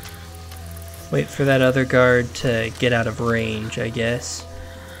 Wait for that other guard to get out of range, I guess.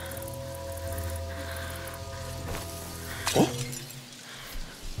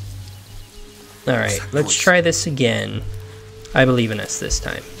 Alright, let's try this again. I believe in us this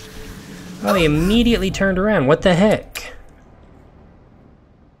time. Oh, he immediately turned around. What the heck?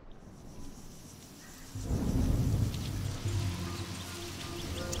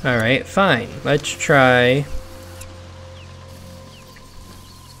 Alright, fine. Let's try...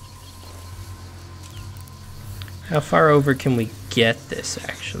 How far over can we get this,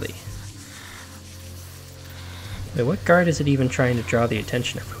 actually? Wait, what guard is it even trying to draw the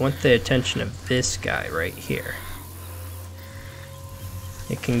attention of? We want the attention of this guy right here.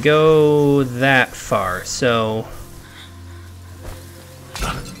 It can go that far, so...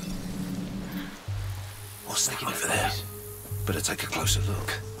 What's that over there? Better take a closer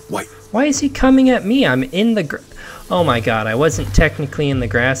look. Wait. Why is he coming at me? I'm in the oh my god, I wasn't technically in the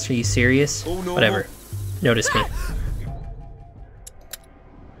grass. Are you serious? Oh, no. Whatever. Notice me.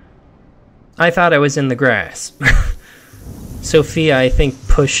 I thought I was in the grass. Sophia, I think,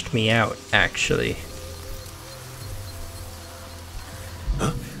 pushed me out, actually.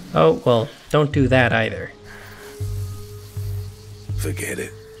 Huh? Oh, well, don't do that either. Forget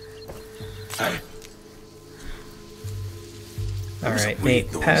it. Hey. Alright,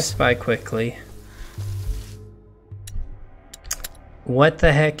 mate, pass by quickly. What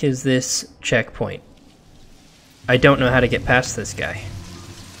the heck is this checkpoint? I don't know how to get past this guy.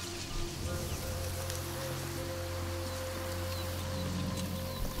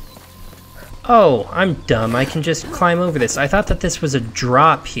 Oh, I'm dumb. I can just climb over this. I thought that this was a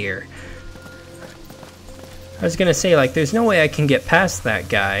drop here. I was gonna say, like, there's no way I can get past that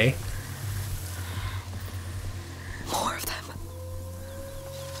guy. More of them.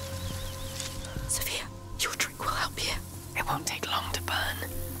 Sophia, your drink will help you. It won't take long to burn.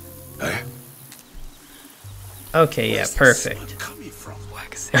 Hey? Okay, yeah, perfect. Coming from?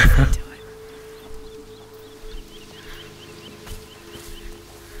 Work safely to it.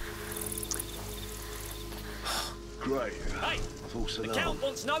 Great. Hey, the Count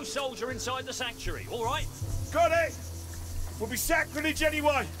wants no soldier inside the sanctuary, all right? Got it! Will be sacrilege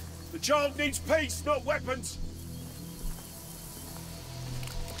anyway. The child needs peace, not weapons.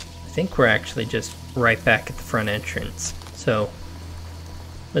 I think we're actually just right back at the front entrance. So,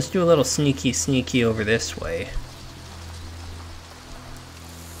 let's do a little sneaky over this way.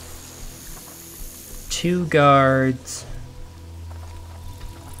 2 guards.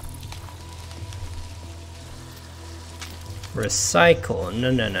 Recycle.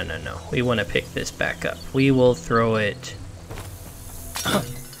 No. We want to pick this back up. We will throw it.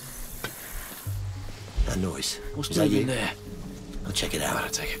 That noise. What's that in there? I'll check it out. I'll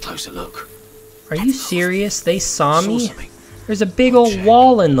take a closer look. Are you serious? They saw me? There's a big old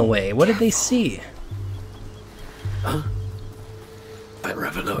wall in the way. What did they see? Huh? Better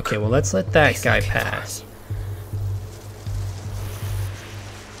have a look. Okay, well, let's let that guy pass.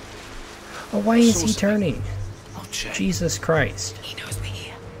 Oh, why is he turning? Jesus Christ. He knows we're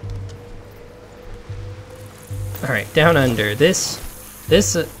here. Alright, down under. This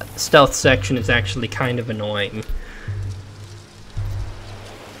stealth section is actually kind of annoying.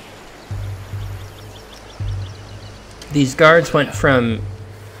 These guards went from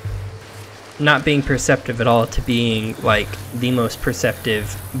not being perceptive at all to being, like, the most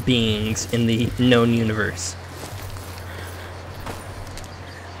perceptive beings in the known universe.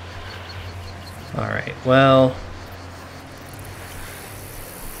 Alright, well,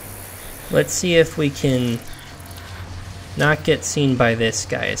 let's see if we can not get seen by this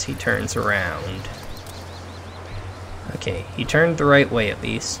guy as he turns around. Okay, he turned the right way at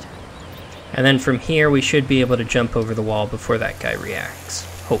least. And then from here we should be able to jump over the wall before that guy reacts.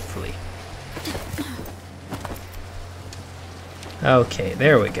 Hopefully. Okay,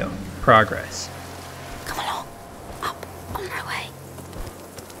 there we go. Progress. Come along. Up, on my way.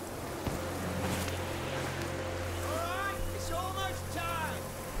 Alright, it's almost time.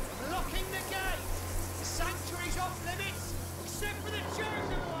 Locking the gate. The sanctuary's off limits, except for the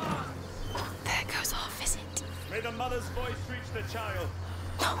chosen one. There goes our visit. May the mother's voice reach the child.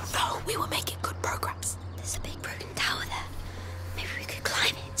 No, we were making good progress. There's a big broken tower there. Maybe we could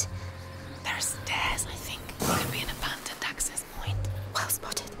climb it. There are stairs, I think. Could be an abandoned access point. Well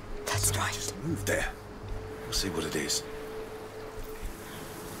spotted. That's right. Move there. We'll see what it is.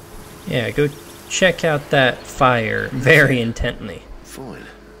 Yeah, go check out that fire very intently. Fine.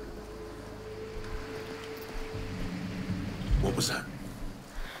 What was that?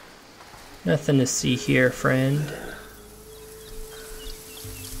 Nothing to see here, friend.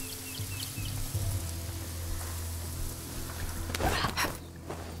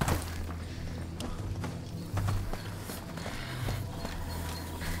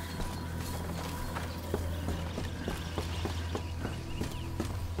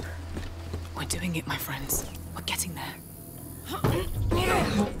 We're doing it, my friends. We're getting there.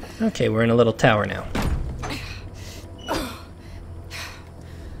 Okay, we're in a little tower now.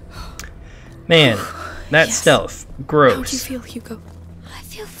 Man, that Yes. stealth. How do you Gross. feel, Hugo? I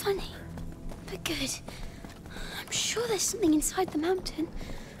feel funny, but good. I'm sure there's something inside the mountain.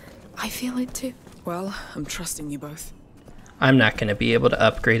 I feel it too. Well, I'm trusting you both. I'm not going to be able to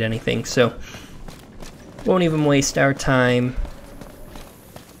upgrade anything, so won't even waste our time.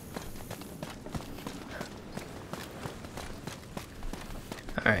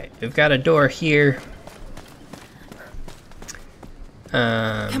 Alright, we've got a door here.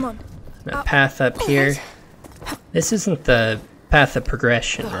 Come on. A path up here. This isn't the path of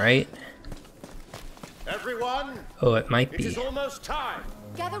progression, right? Everyone, Oh, it might it be. is almost time.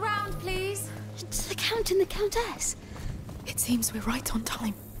 Gather round, please. It's the Count and the Countess. It seems we're right on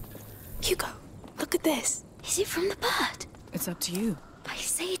time. Hugo, look at this. Is it from the bird? It's up to you. I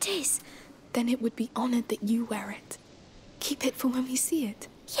say it is. Then it would be honored that you wear it. Keep it for when we see it.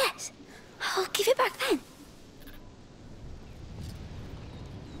 Yes. I'll give it back then.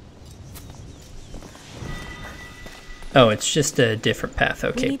 Oh, it's just a different path. We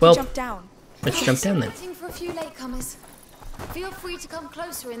Okay, need well, to jump down. let's jump down then. Waiting for a few latecomers. Feel free to come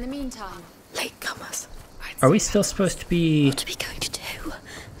closer in the meantime. Latecomers. Are we still supposed to be... What are we going to do?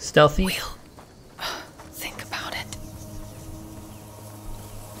 Stealthy? Think about it.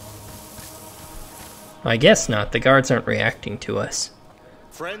 I guess not. The guards aren't reacting to us.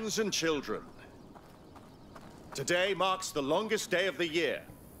 Friends and children, today marks the longest day of the year.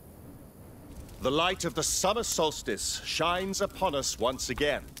 The light of the summer solstice shines upon us once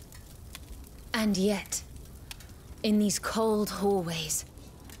again. And yet, in these cold hallways,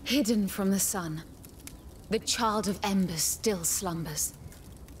 hidden from the sun, the child of embers still slumbers.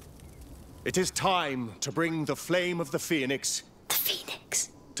 It is time to bring the flame of the Phoenix... The Phoenix?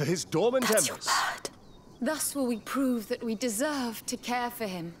 ...to his dormant That's embers. your bird. Thus will we prove that we deserve to care for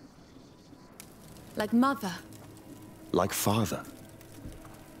him. Like mother. Like father.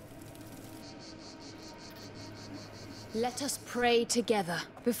 Let us pray together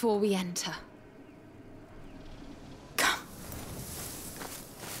before we enter. Come.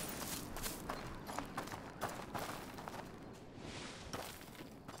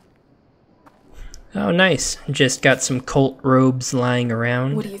 Oh, nice. Just got some cult robes lying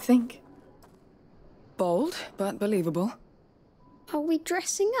around. What do you think? Bold, but believable. Are we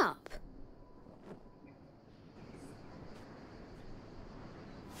dressing up?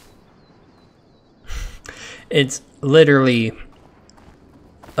 It's literally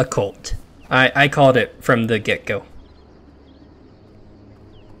a cult. I called it from the get-go.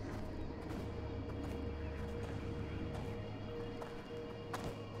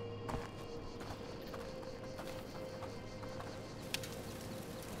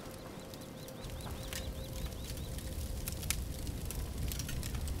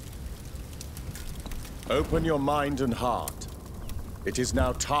 Open your mind and heart. It is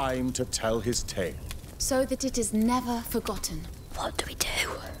now time to tell his tale. So that it is never forgotten. What do we do?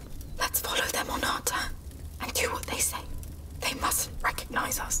 Let's follow them or not, and do what they say. They mustn't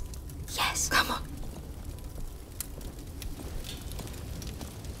recognize us. Yes. Come on.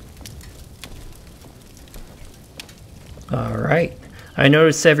 Alright. I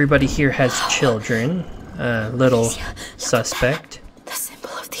notice everybody here has children. Little suspect. The symbol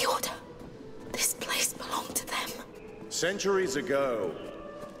of the Order. This place belonged to them. Centuries ago,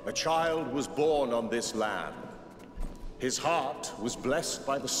 a child was born on this land. His heart was blessed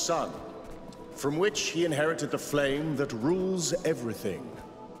by the sun, from which he inherited the flame that rules everything.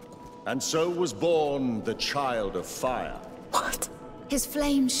 And so was born the child of fire. What? His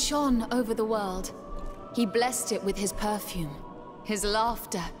flame shone over the world. He blessed it with his perfume, his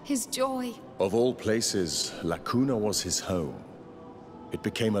laughter, his joy. Of all places, La Cuna was his home. It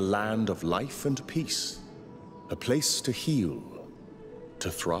became a land of life and peace, a place to heal, to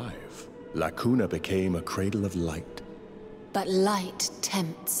thrive. La Cuna became a cradle of light. But light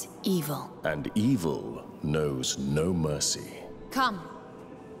tempts evil. And evil knows no mercy. Come.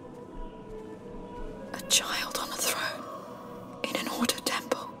 A child on a throne, in an Order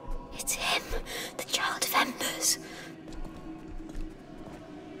temple. It's him, the child of embers.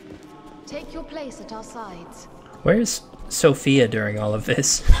 Take your place at our sides. Where's Sophia during all of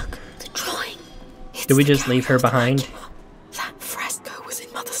this? Look, the drawing. Do we just leave her behind? That fresco was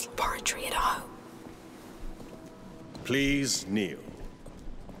in Mother's laboratory at home. Please kneel.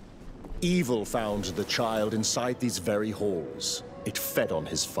 Evil found the child inside these very halls. It fed on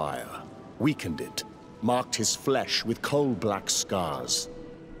his fire, weakened it, marked his flesh with coal-black scars.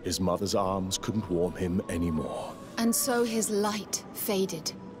 His mother's arms couldn't warm him anymore. And so his light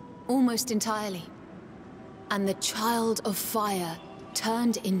faded, almost entirely. And the child of fire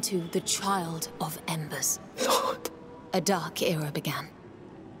turned into the child of embers. Lord. A dark era began.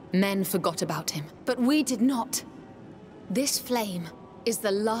 Men forgot about him, but we did not. This flame is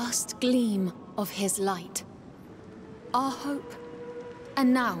the last gleam of his light. Our hope.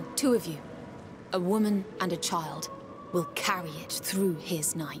 And now, two of you, a woman and a child, will carry it through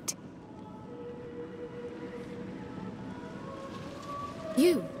his night.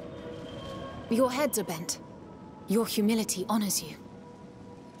 You. Your heads are bent. Your humility honors you.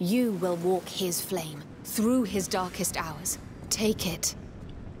 You will walk his flame through his darkest hours. Take it.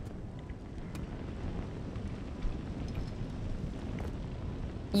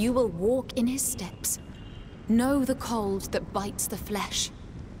 You will walk in his steps. Know the cold that bites the flesh,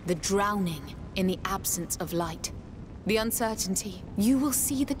 the drowning in the absence of light. the uncertainty. You will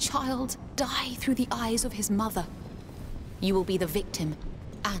see the child die through the eyes of his mother. You will be the victim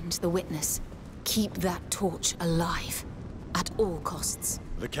and the witness. Keep that torch alive at all costs.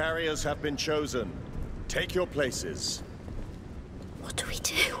 The carriers have been chosen. Take your places. What do we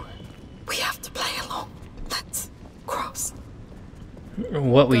do? We have to play along. Let's cross.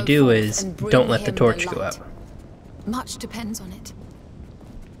 What we do is don't let the torch go up. Much depends on it.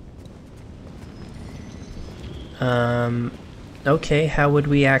 Okay, how would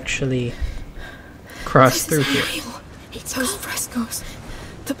we actually cross through here? It's those frescoes.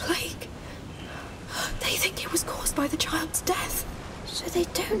 The plague. They think it was caused by the child's death. So they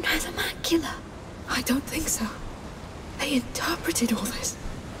don't know the macula? I don't think so. They interpreted all this.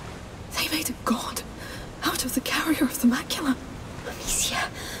 They made a god out of the carrier of the macula. Amicia,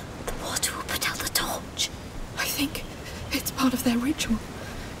 the water will put out the torch. I think it's part of their ritual,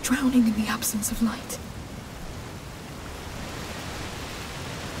 drowning in the absence of light.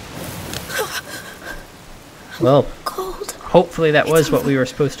 Well, cold. Hopefully that was what we were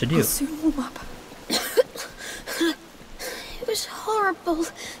supposed to do. I'll soon warm up. It was horrible.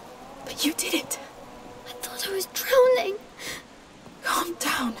 But you did it. I thought I was drowning. Calm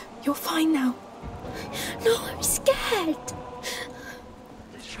down. You're fine now. No, I'm scared.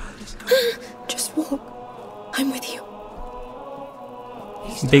 Just walk. I'm with you.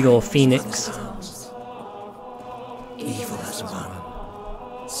 Big ol' phoenix. Evil has won.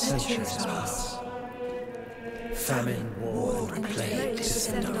 Centuries pass. Famine, war, and plague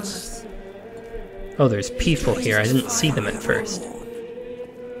descend on us. Oh, there's people here. I didn't see them at first.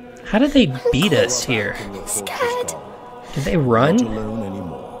 How did they beat us here? I'm scared. Did they run? Not alone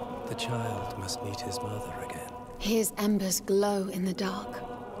anymore. The child must meet his mother again. His embers glow in the dark.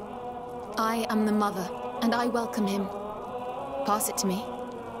 I am the mother, and I welcome him. Pass it to me.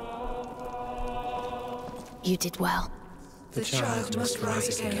 You did well. The child must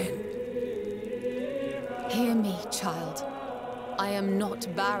rise again. Hear me, child. I am not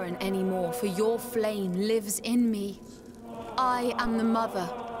barren anymore, for your flame lives in me. I am the mother.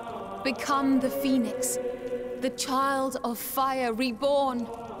 Become the phoenix, the child of fire reborn.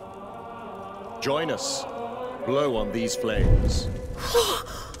 Join us. Blow on these flames.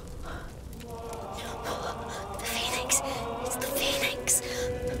 The phoenix. It's the phoenix.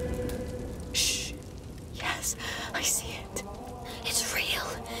 Shh. Yes, I see it. It's real.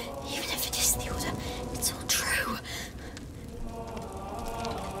 Even if it is the order, it's all true.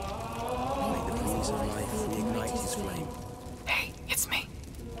 Hey, it's me.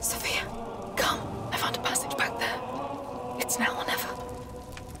 Sophia. Come. I found a passage back there. It's now or never.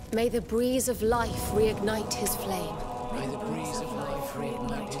 May the breeze of life reignite his flame. May the breeze of life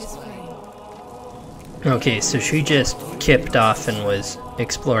reignite his flame. Okay, so she just kipped off and was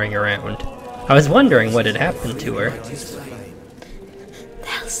exploring around. I was wondering what had happened to her. They'll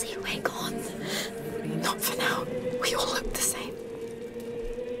see we're gone. Not for now. We all look the same.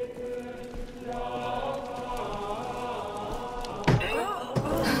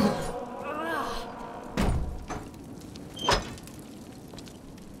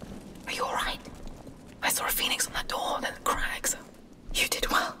 Are you alright? I saw a phoenix on that door, then the crags. You did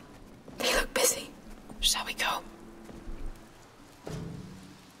well. They look busy. Shall we go?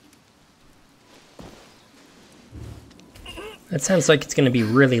 That sounds like it's going to be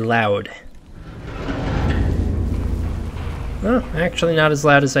really loud. Oh, actually not as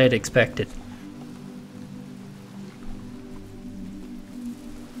loud as I had expected.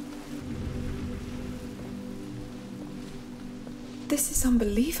 This is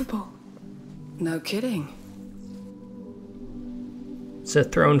unbelievable. No kidding. It's a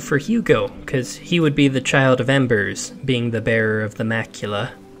throne for Hugo, because he would be the child of embers, being the bearer of the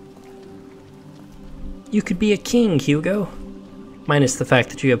macula. You could be a king, Hugo. Minus the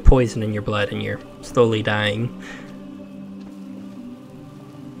fact that you have poison in your blood and you're slowly dying.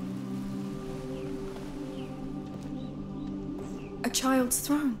 A child's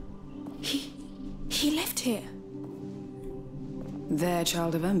throne. He lived here. Their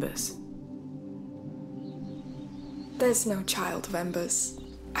child of embers. There's no child of embers.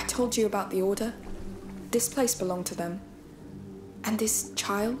 I told you about the order. This place belonged to them. And this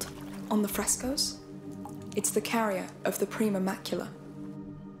child on the frescoes? It's the carrier of the Prima Macula.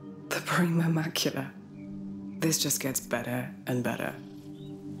 The Prima Macula. This just gets better and better.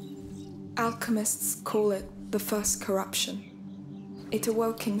 Alchemists call it the first corruption. It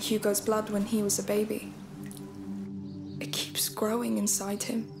awoke in Hugo's blood when he was a baby. It keeps growing inside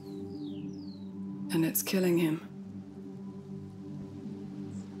him. And it's killing him.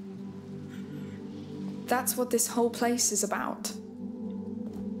 That's what this whole place is about.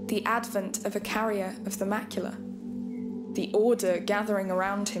 The advent of a carrier of the macula. The Order gathering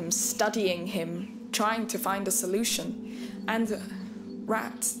around him, studying him, trying to find a solution. And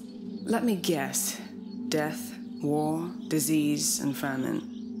rats. Let me guess. Death, war, disease, and famine.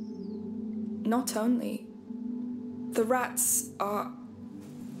 Not only. The rats are...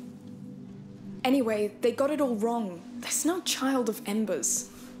 Anyway, they got it all wrong. There's no child of embers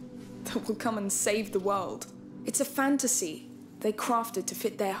that will come and save the world. It's a fantasy they crafted to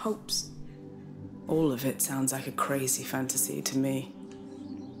fit their hopes. All of it sounds like a crazy fantasy to me.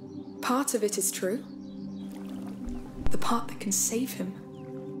 Part of it is true. The part that can save him.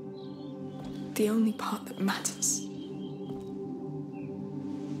 The only part that matters.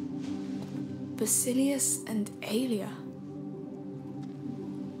 Basilius and Aelia.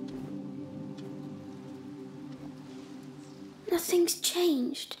 Nothing's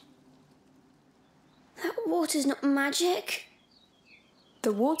changed. That water's not magic.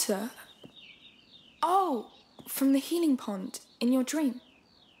 The water? Oh, from the healing pond in your dream.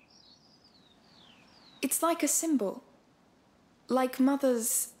 It's like a symbol. Like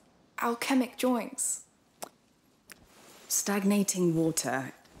Mother's alchemic drawings. Stagnating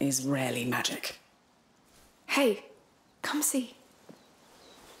water is rarely magic. Hey, come see.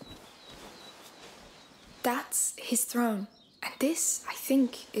 That's his throne. And this, I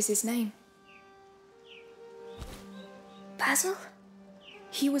think, is his name. Basil?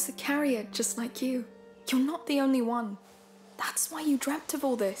 He was a carrier just like you. You're not the only one. That's why you dreamt of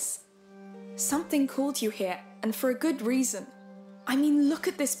all this. Something called you here, and for a good reason. I mean, look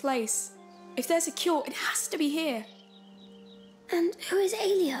at this place. If there's a cure, it has to be here. And who is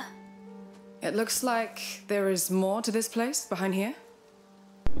Aelia? It looks like there is more to this place behind here.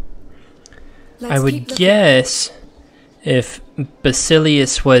 I would guess if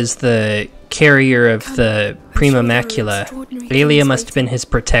Basilius was the carrier of the Prima Macula, Aelia must have been his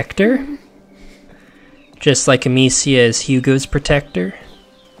protector. Just like Amicia is Hugo's protector.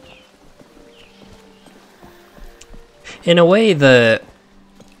 In a way, the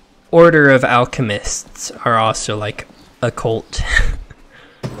Order of Alchemists are also like a cult.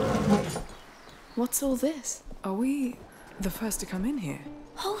 What's all this? Are we the first to come in here?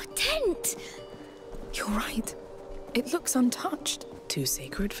 Oh, a tent! You're right. It looks untouched. Too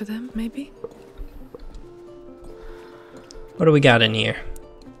sacred for them, maybe? What do we got in here?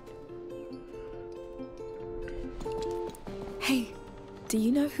 Hey, do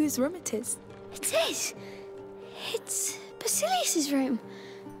you know whose room it is? It is. It's Basilius's room.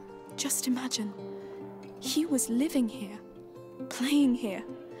 Just imagine. He was living here, playing here,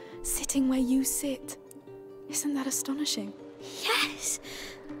 sitting where you sit. Isn't that astonishing? Yes.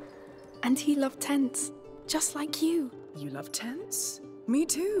 And he loved tents, just like you. You love tents? Me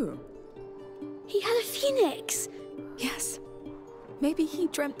too. He had a phoenix. Yes. Maybe he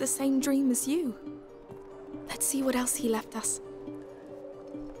dreamt the same dream as you. Let's see what else he left us.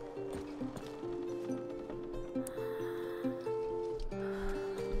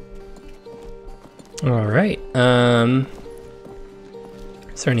 Alright,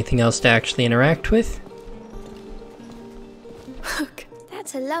 is there anything else to actually interact with? Look.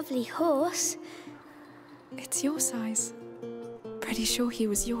 That's a lovely horse. It's your size. Pretty sure he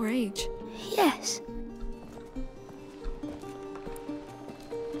was your age. Yes.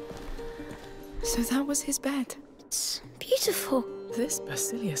 So that was his bed. It's beautiful. This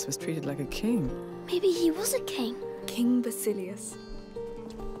Basilius was treated like a king. Maybe he was a king. King Basilius.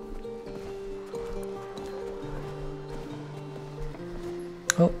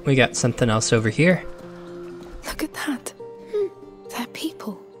 Oh, we got something else over here. Look at that. They're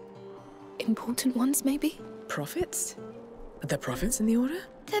people. Important ones, maybe? Prophets? Are there prophets in the Order?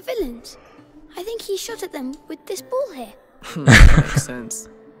 They're villains. I think he shot at them with this ball here. Makes sense.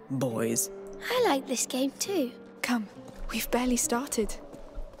 Boys. I like this game too. Come, we've barely started.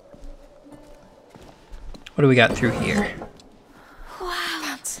 What do we got through here? Wow.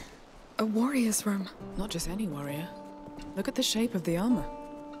 That's a warrior's room. Not just any warrior. Look at the shape of the armor.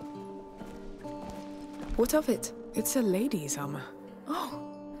 What of it? It's a lady's armor. Oh,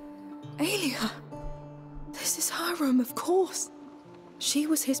 Aelia. This is her room, of course. She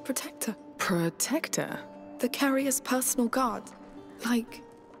was his protector. Protector? The carrier's personal guard. Like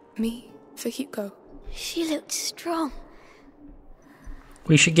me for Hugo. She looked strong.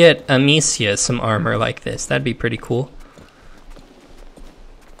 We should get Amicia some armor like this. That'd be pretty cool.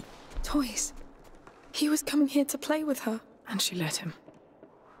 Toys. He was coming here to play with her. And she let him.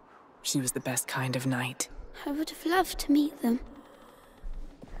 She was the best kind of knight. I would have loved to meet them.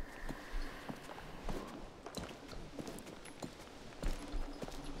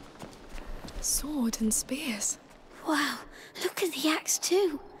 Sword and spears. Wow, look at the axe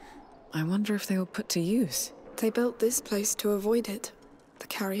too. I wonder if they were put to use. They built this place to avoid it. The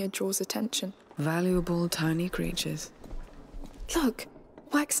carrier draws attention. Valuable tiny creatures. Look,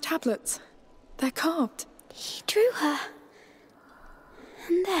 wax tablets. They're carved. He drew her.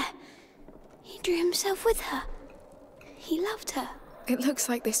 And there, he drew himself with her. He loved her. It looks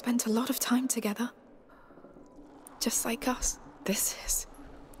like they spent a lot of time together. Just like us. This is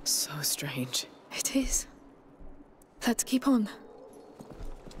so strange. It is. Let's keep on.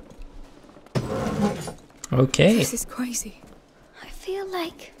 Okay. This is crazy. I feel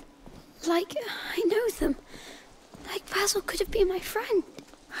like I know them. Like Basil could have been my friend.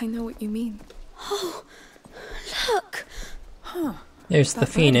 I know what you mean. Oh, look. Huh. There's the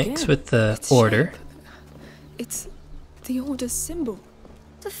phoenix with the order. It's the order's symbol.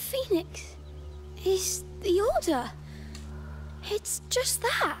 The phoenix is the order. It's just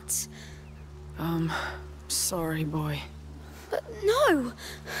that. Sorry, boy. But no.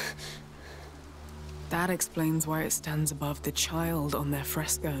 That explains why it stands above the child on their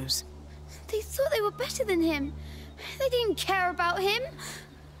frescoes. They thought they were better than him. They didn't care about him.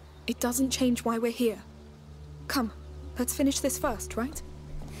 It doesn't change why we're here. Come, let's finish this first, right?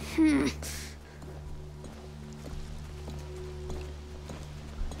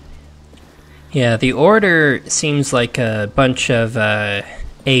 Yeah, the order seems like a bunch of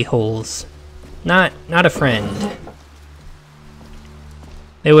a-holes. Not a friend.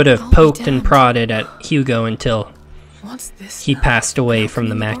 They would have poked and prodded at Hugo until he passed away from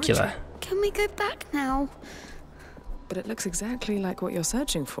the macula. Can we go back now? But it looks exactly like what you're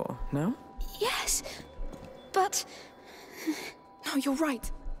searching for, no? Yes, but... No, you're right.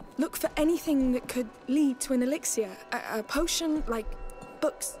 Look for anything that could lead to an elixir. A potion, like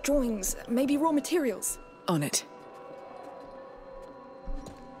books, drawings, maybe raw materials. On it.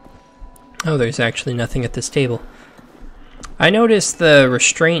 Oh, there's actually nothing at this table. I noticed the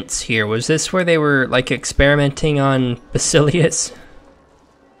restraints here. Was this where they were, like, experimenting on Basilius?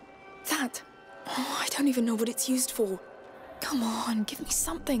 That? Oh, I don't even know what it's used for. Come on, give me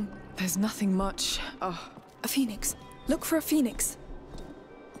something. There's nothing much. Oh. A phoenix. Look for a phoenix.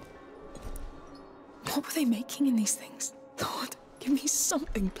 What were they making in these things? Lord, give me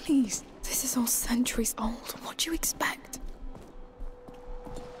something, please. This is all centuries old. What do you expect?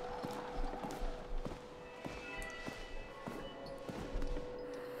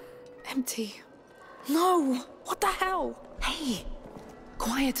 Empty. No! What the hell? Hey!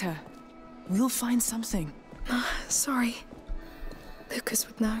 Quieter. We'll find something. Sorry. Lucas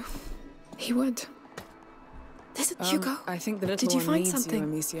would know. He would. Is it Hugo? I think the little Did you one find needs something? you,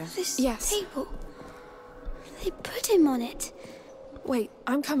 Amicia. This Yes. table. They put him on it. Wait,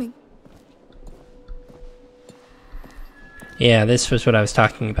 I'm coming. Yeah, this was what I was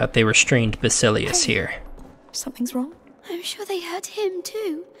talking about. They restrained Basilius here. Something's wrong? I'm sure they hurt him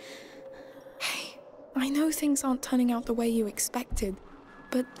too. Hey, I know things aren't turning out the way you expected,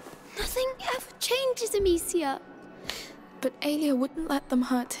 but... Nothing ever changes, Amicia. But Aelia wouldn't let them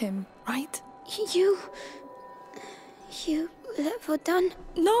hurt him, right? You let Verdun?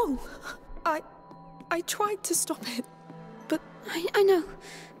 No! I tried to stop it, but... I know.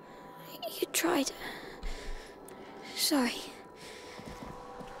 You tried. Sorry.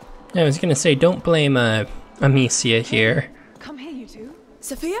 I was gonna say, don't blame Amicia here. Come here, you two.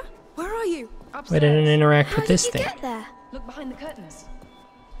 Sophia? Where are you? Why didn't I interact with this How did you thing? get there? Look behind the curtains.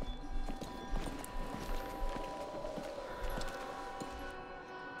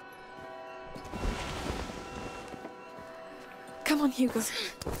 Come on, Hugo.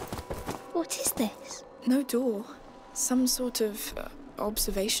 What is this? No door. Some sort of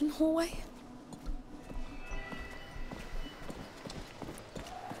observation hallway?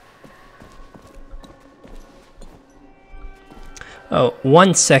 Oh,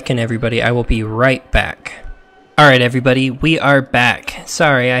 1 second, everybody. I will be right back. Alright, everybody. We are back.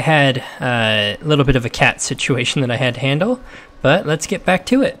 Sorry, I had a little bit of a cat situation that I had to handle, but let's get back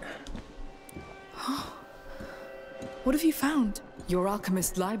to it. What have you found? Your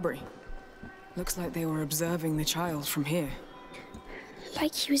alchemist library. Looks like they were observing the child from here.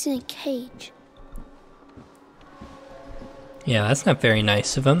 Like he was in a cage. Yeah, that's not very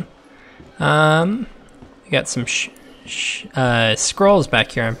nice of him. We got some scrolls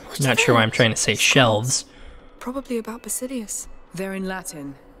back here. I'm not sure why I'm trying to say shelves. Probably about Basilius. They're in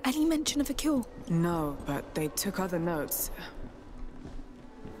Latin. Any mention of a cure? No, but they took other notes.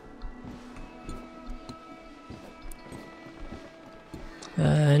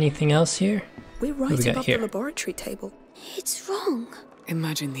 Anything else here? We're What right do we got above here? the laboratory table. It's wrong.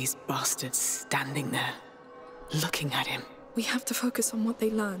 Imagine these bastards standing there, looking at him. We have to focus on what they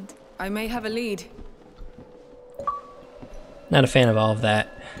learned. I may have a lead. Not a fan of all of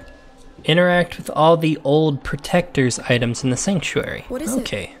that. Interact with all the old protectors items in the sanctuary. What is it?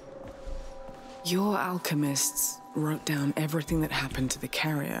 Okay. Your alchemists wrote down everything that happened to the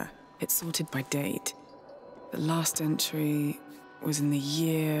carrier. It's sorted by date. The last entry was in the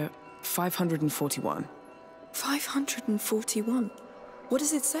year 541. 541? What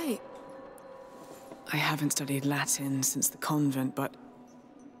does it say? I haven't studied Latin since the convent, but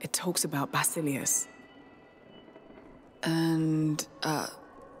it talks about Basilius. And,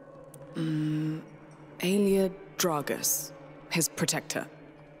 Aelia Dragus, his protector.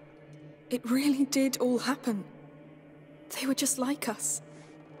 It really did all happen. They were just like us.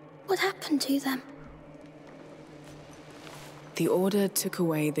 What happened to them? The Order took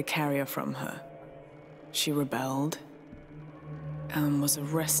away the carrier from her. She rebelled and was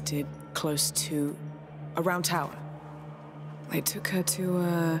arrested close to a round tower. They took her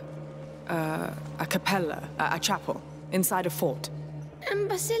to a capella, a chapel, inside a fort. And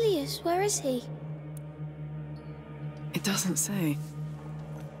Basilius, where is he? It doesn't say.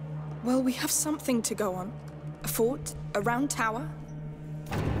 Well, we have something to go on. A fort, a round tower.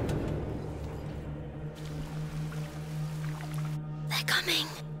 They're coming.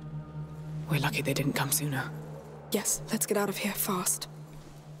 We're lucky they didn't come sooner. Yes, let's get out of here fast.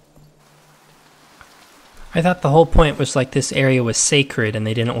 I thought the whole point was like this area was sacred and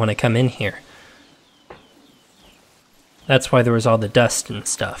they didn't want to come in here. That's why there was all the dust and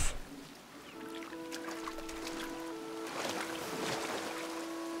stuff.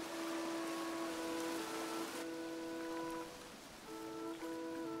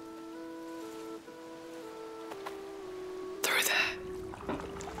 Through there.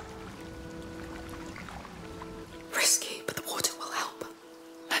 Risky, but the water will help.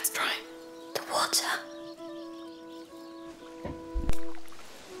 Let's try. The water.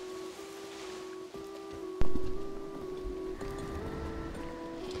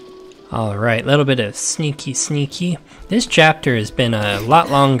 Alright, a little bit of sneaky. This chapter has been a lot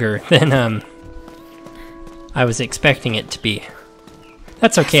longer than I was expecting it to be.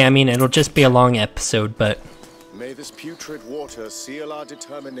 That's okay, I mean, it'll just be a long episode, but... May this putrid water seal our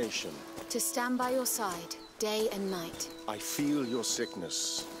determination. To stand by your side, day and night. I feel your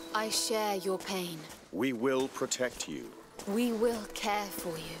sickness. I share your pain. We will protect you. We will care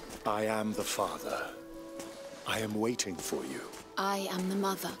for you. I am the father. I am waiting for you. I am the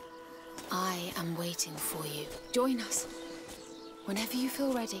mother. I am waiting for you. Join us. Whenever you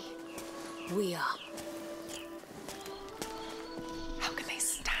feel ready, we are. How can they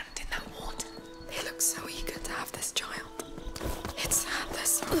stand in that water? They look so eager to have this child. It's sad they're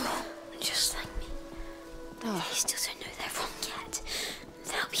so wrong. Just like me. They still don't know they're wrong yet.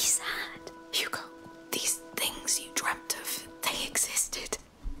 They'll be sad. Hugo, these things you dreamt of, they existed.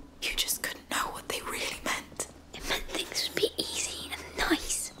 You just couldn't know what they really meant. It meant things would be easy and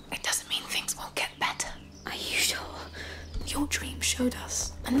nice. It doesn't mean things won't get better. Are you sure? Your dream showed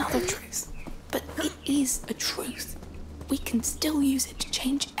us another truth. But it is a truth. We can still use it to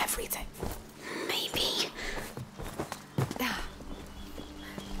change everything. Maybe.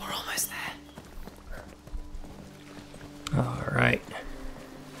 We're almost there. Alright.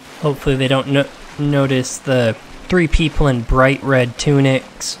 Hopefully they don't notice the 3 people in bright red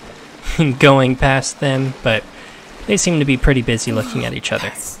tunics going past them, but they seem to be pretty busy looking at each other.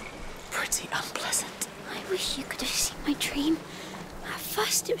 Yes. Pretty unpleasant. I wish you could have seen my dream. At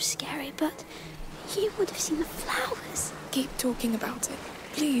first it was scary, but you would have seen the flowers. Keep talking about it,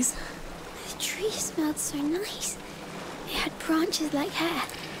 please. The tree smelled so nice. It had branches like hair.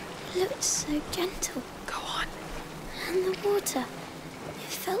 It looked so gentle. Go on. And the water. It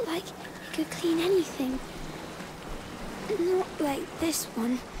felt like it could clean anything. Not like this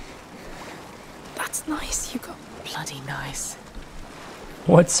one. That's nice, Hugo. Bloody nice.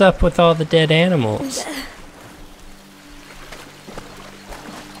 What's up with all the dead animals?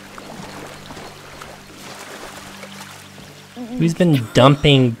 Who's been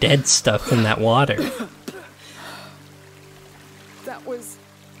dumping dead stuff in that water? That was...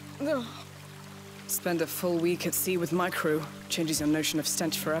 Spend a full week at sea with my crew. Changes your notion of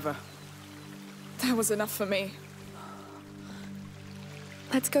stench forever. That was enough for me.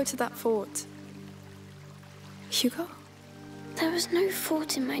 Let's go to that fort. Hugo? There was no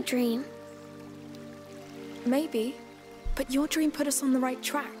fort in my dream. Maybe, but your dream put us on the right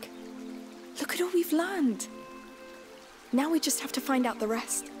track. Look at all we've learned. Now we just have to find out the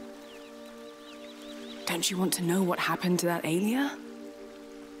rest. Don't you want to know what happened to that Aelia?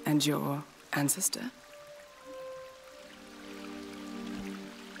 And your ancestor?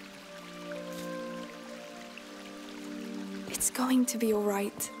 It's going to be all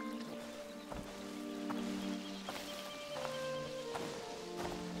right. It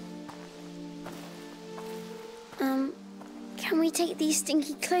take these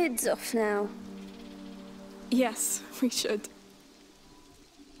stinky clothes off now? Yes, we should.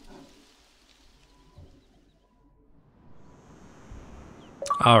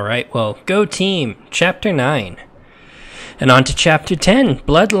 Alright, well, go team. Chapter 9. And on to Chapter 10,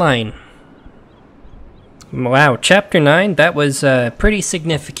 Bloodline. Wow, Chapter 9, that was pretty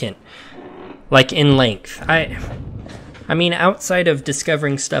significant. Like, in length. I mean, outside of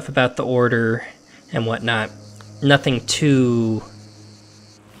discovering stuff about the Order and whatnot, nothing too,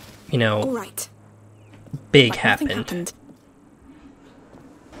 you know, all right. Big like happened.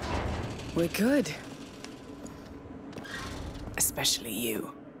 We're good. Especially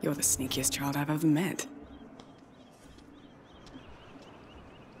you. You're the sneakiest child I've ever met.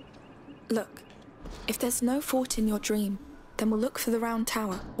 Look, if there's no fort in your dream, then we'll look for the round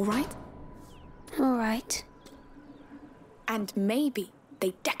tower, all right? All right. And maybe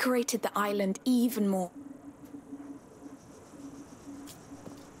they decorated the island even more.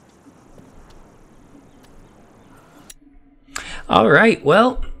 Alright,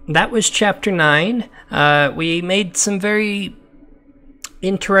 well, that was Chapter 9. We made some very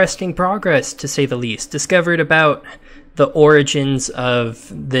interesting progress, to say the least. Discovered about the origins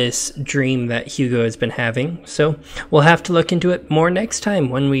of this dream that Hugo has been having. So we'll have to look into it more next time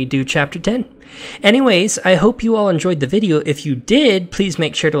when we do Chapter 10. Anyways, I hope you all enjoyed the video. If you did, please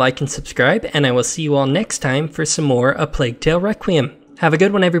make sure to like and subscribe, and I will see you all next time for some more A Plague Tale Requiem. Have a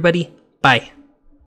good one, everybody. Bye.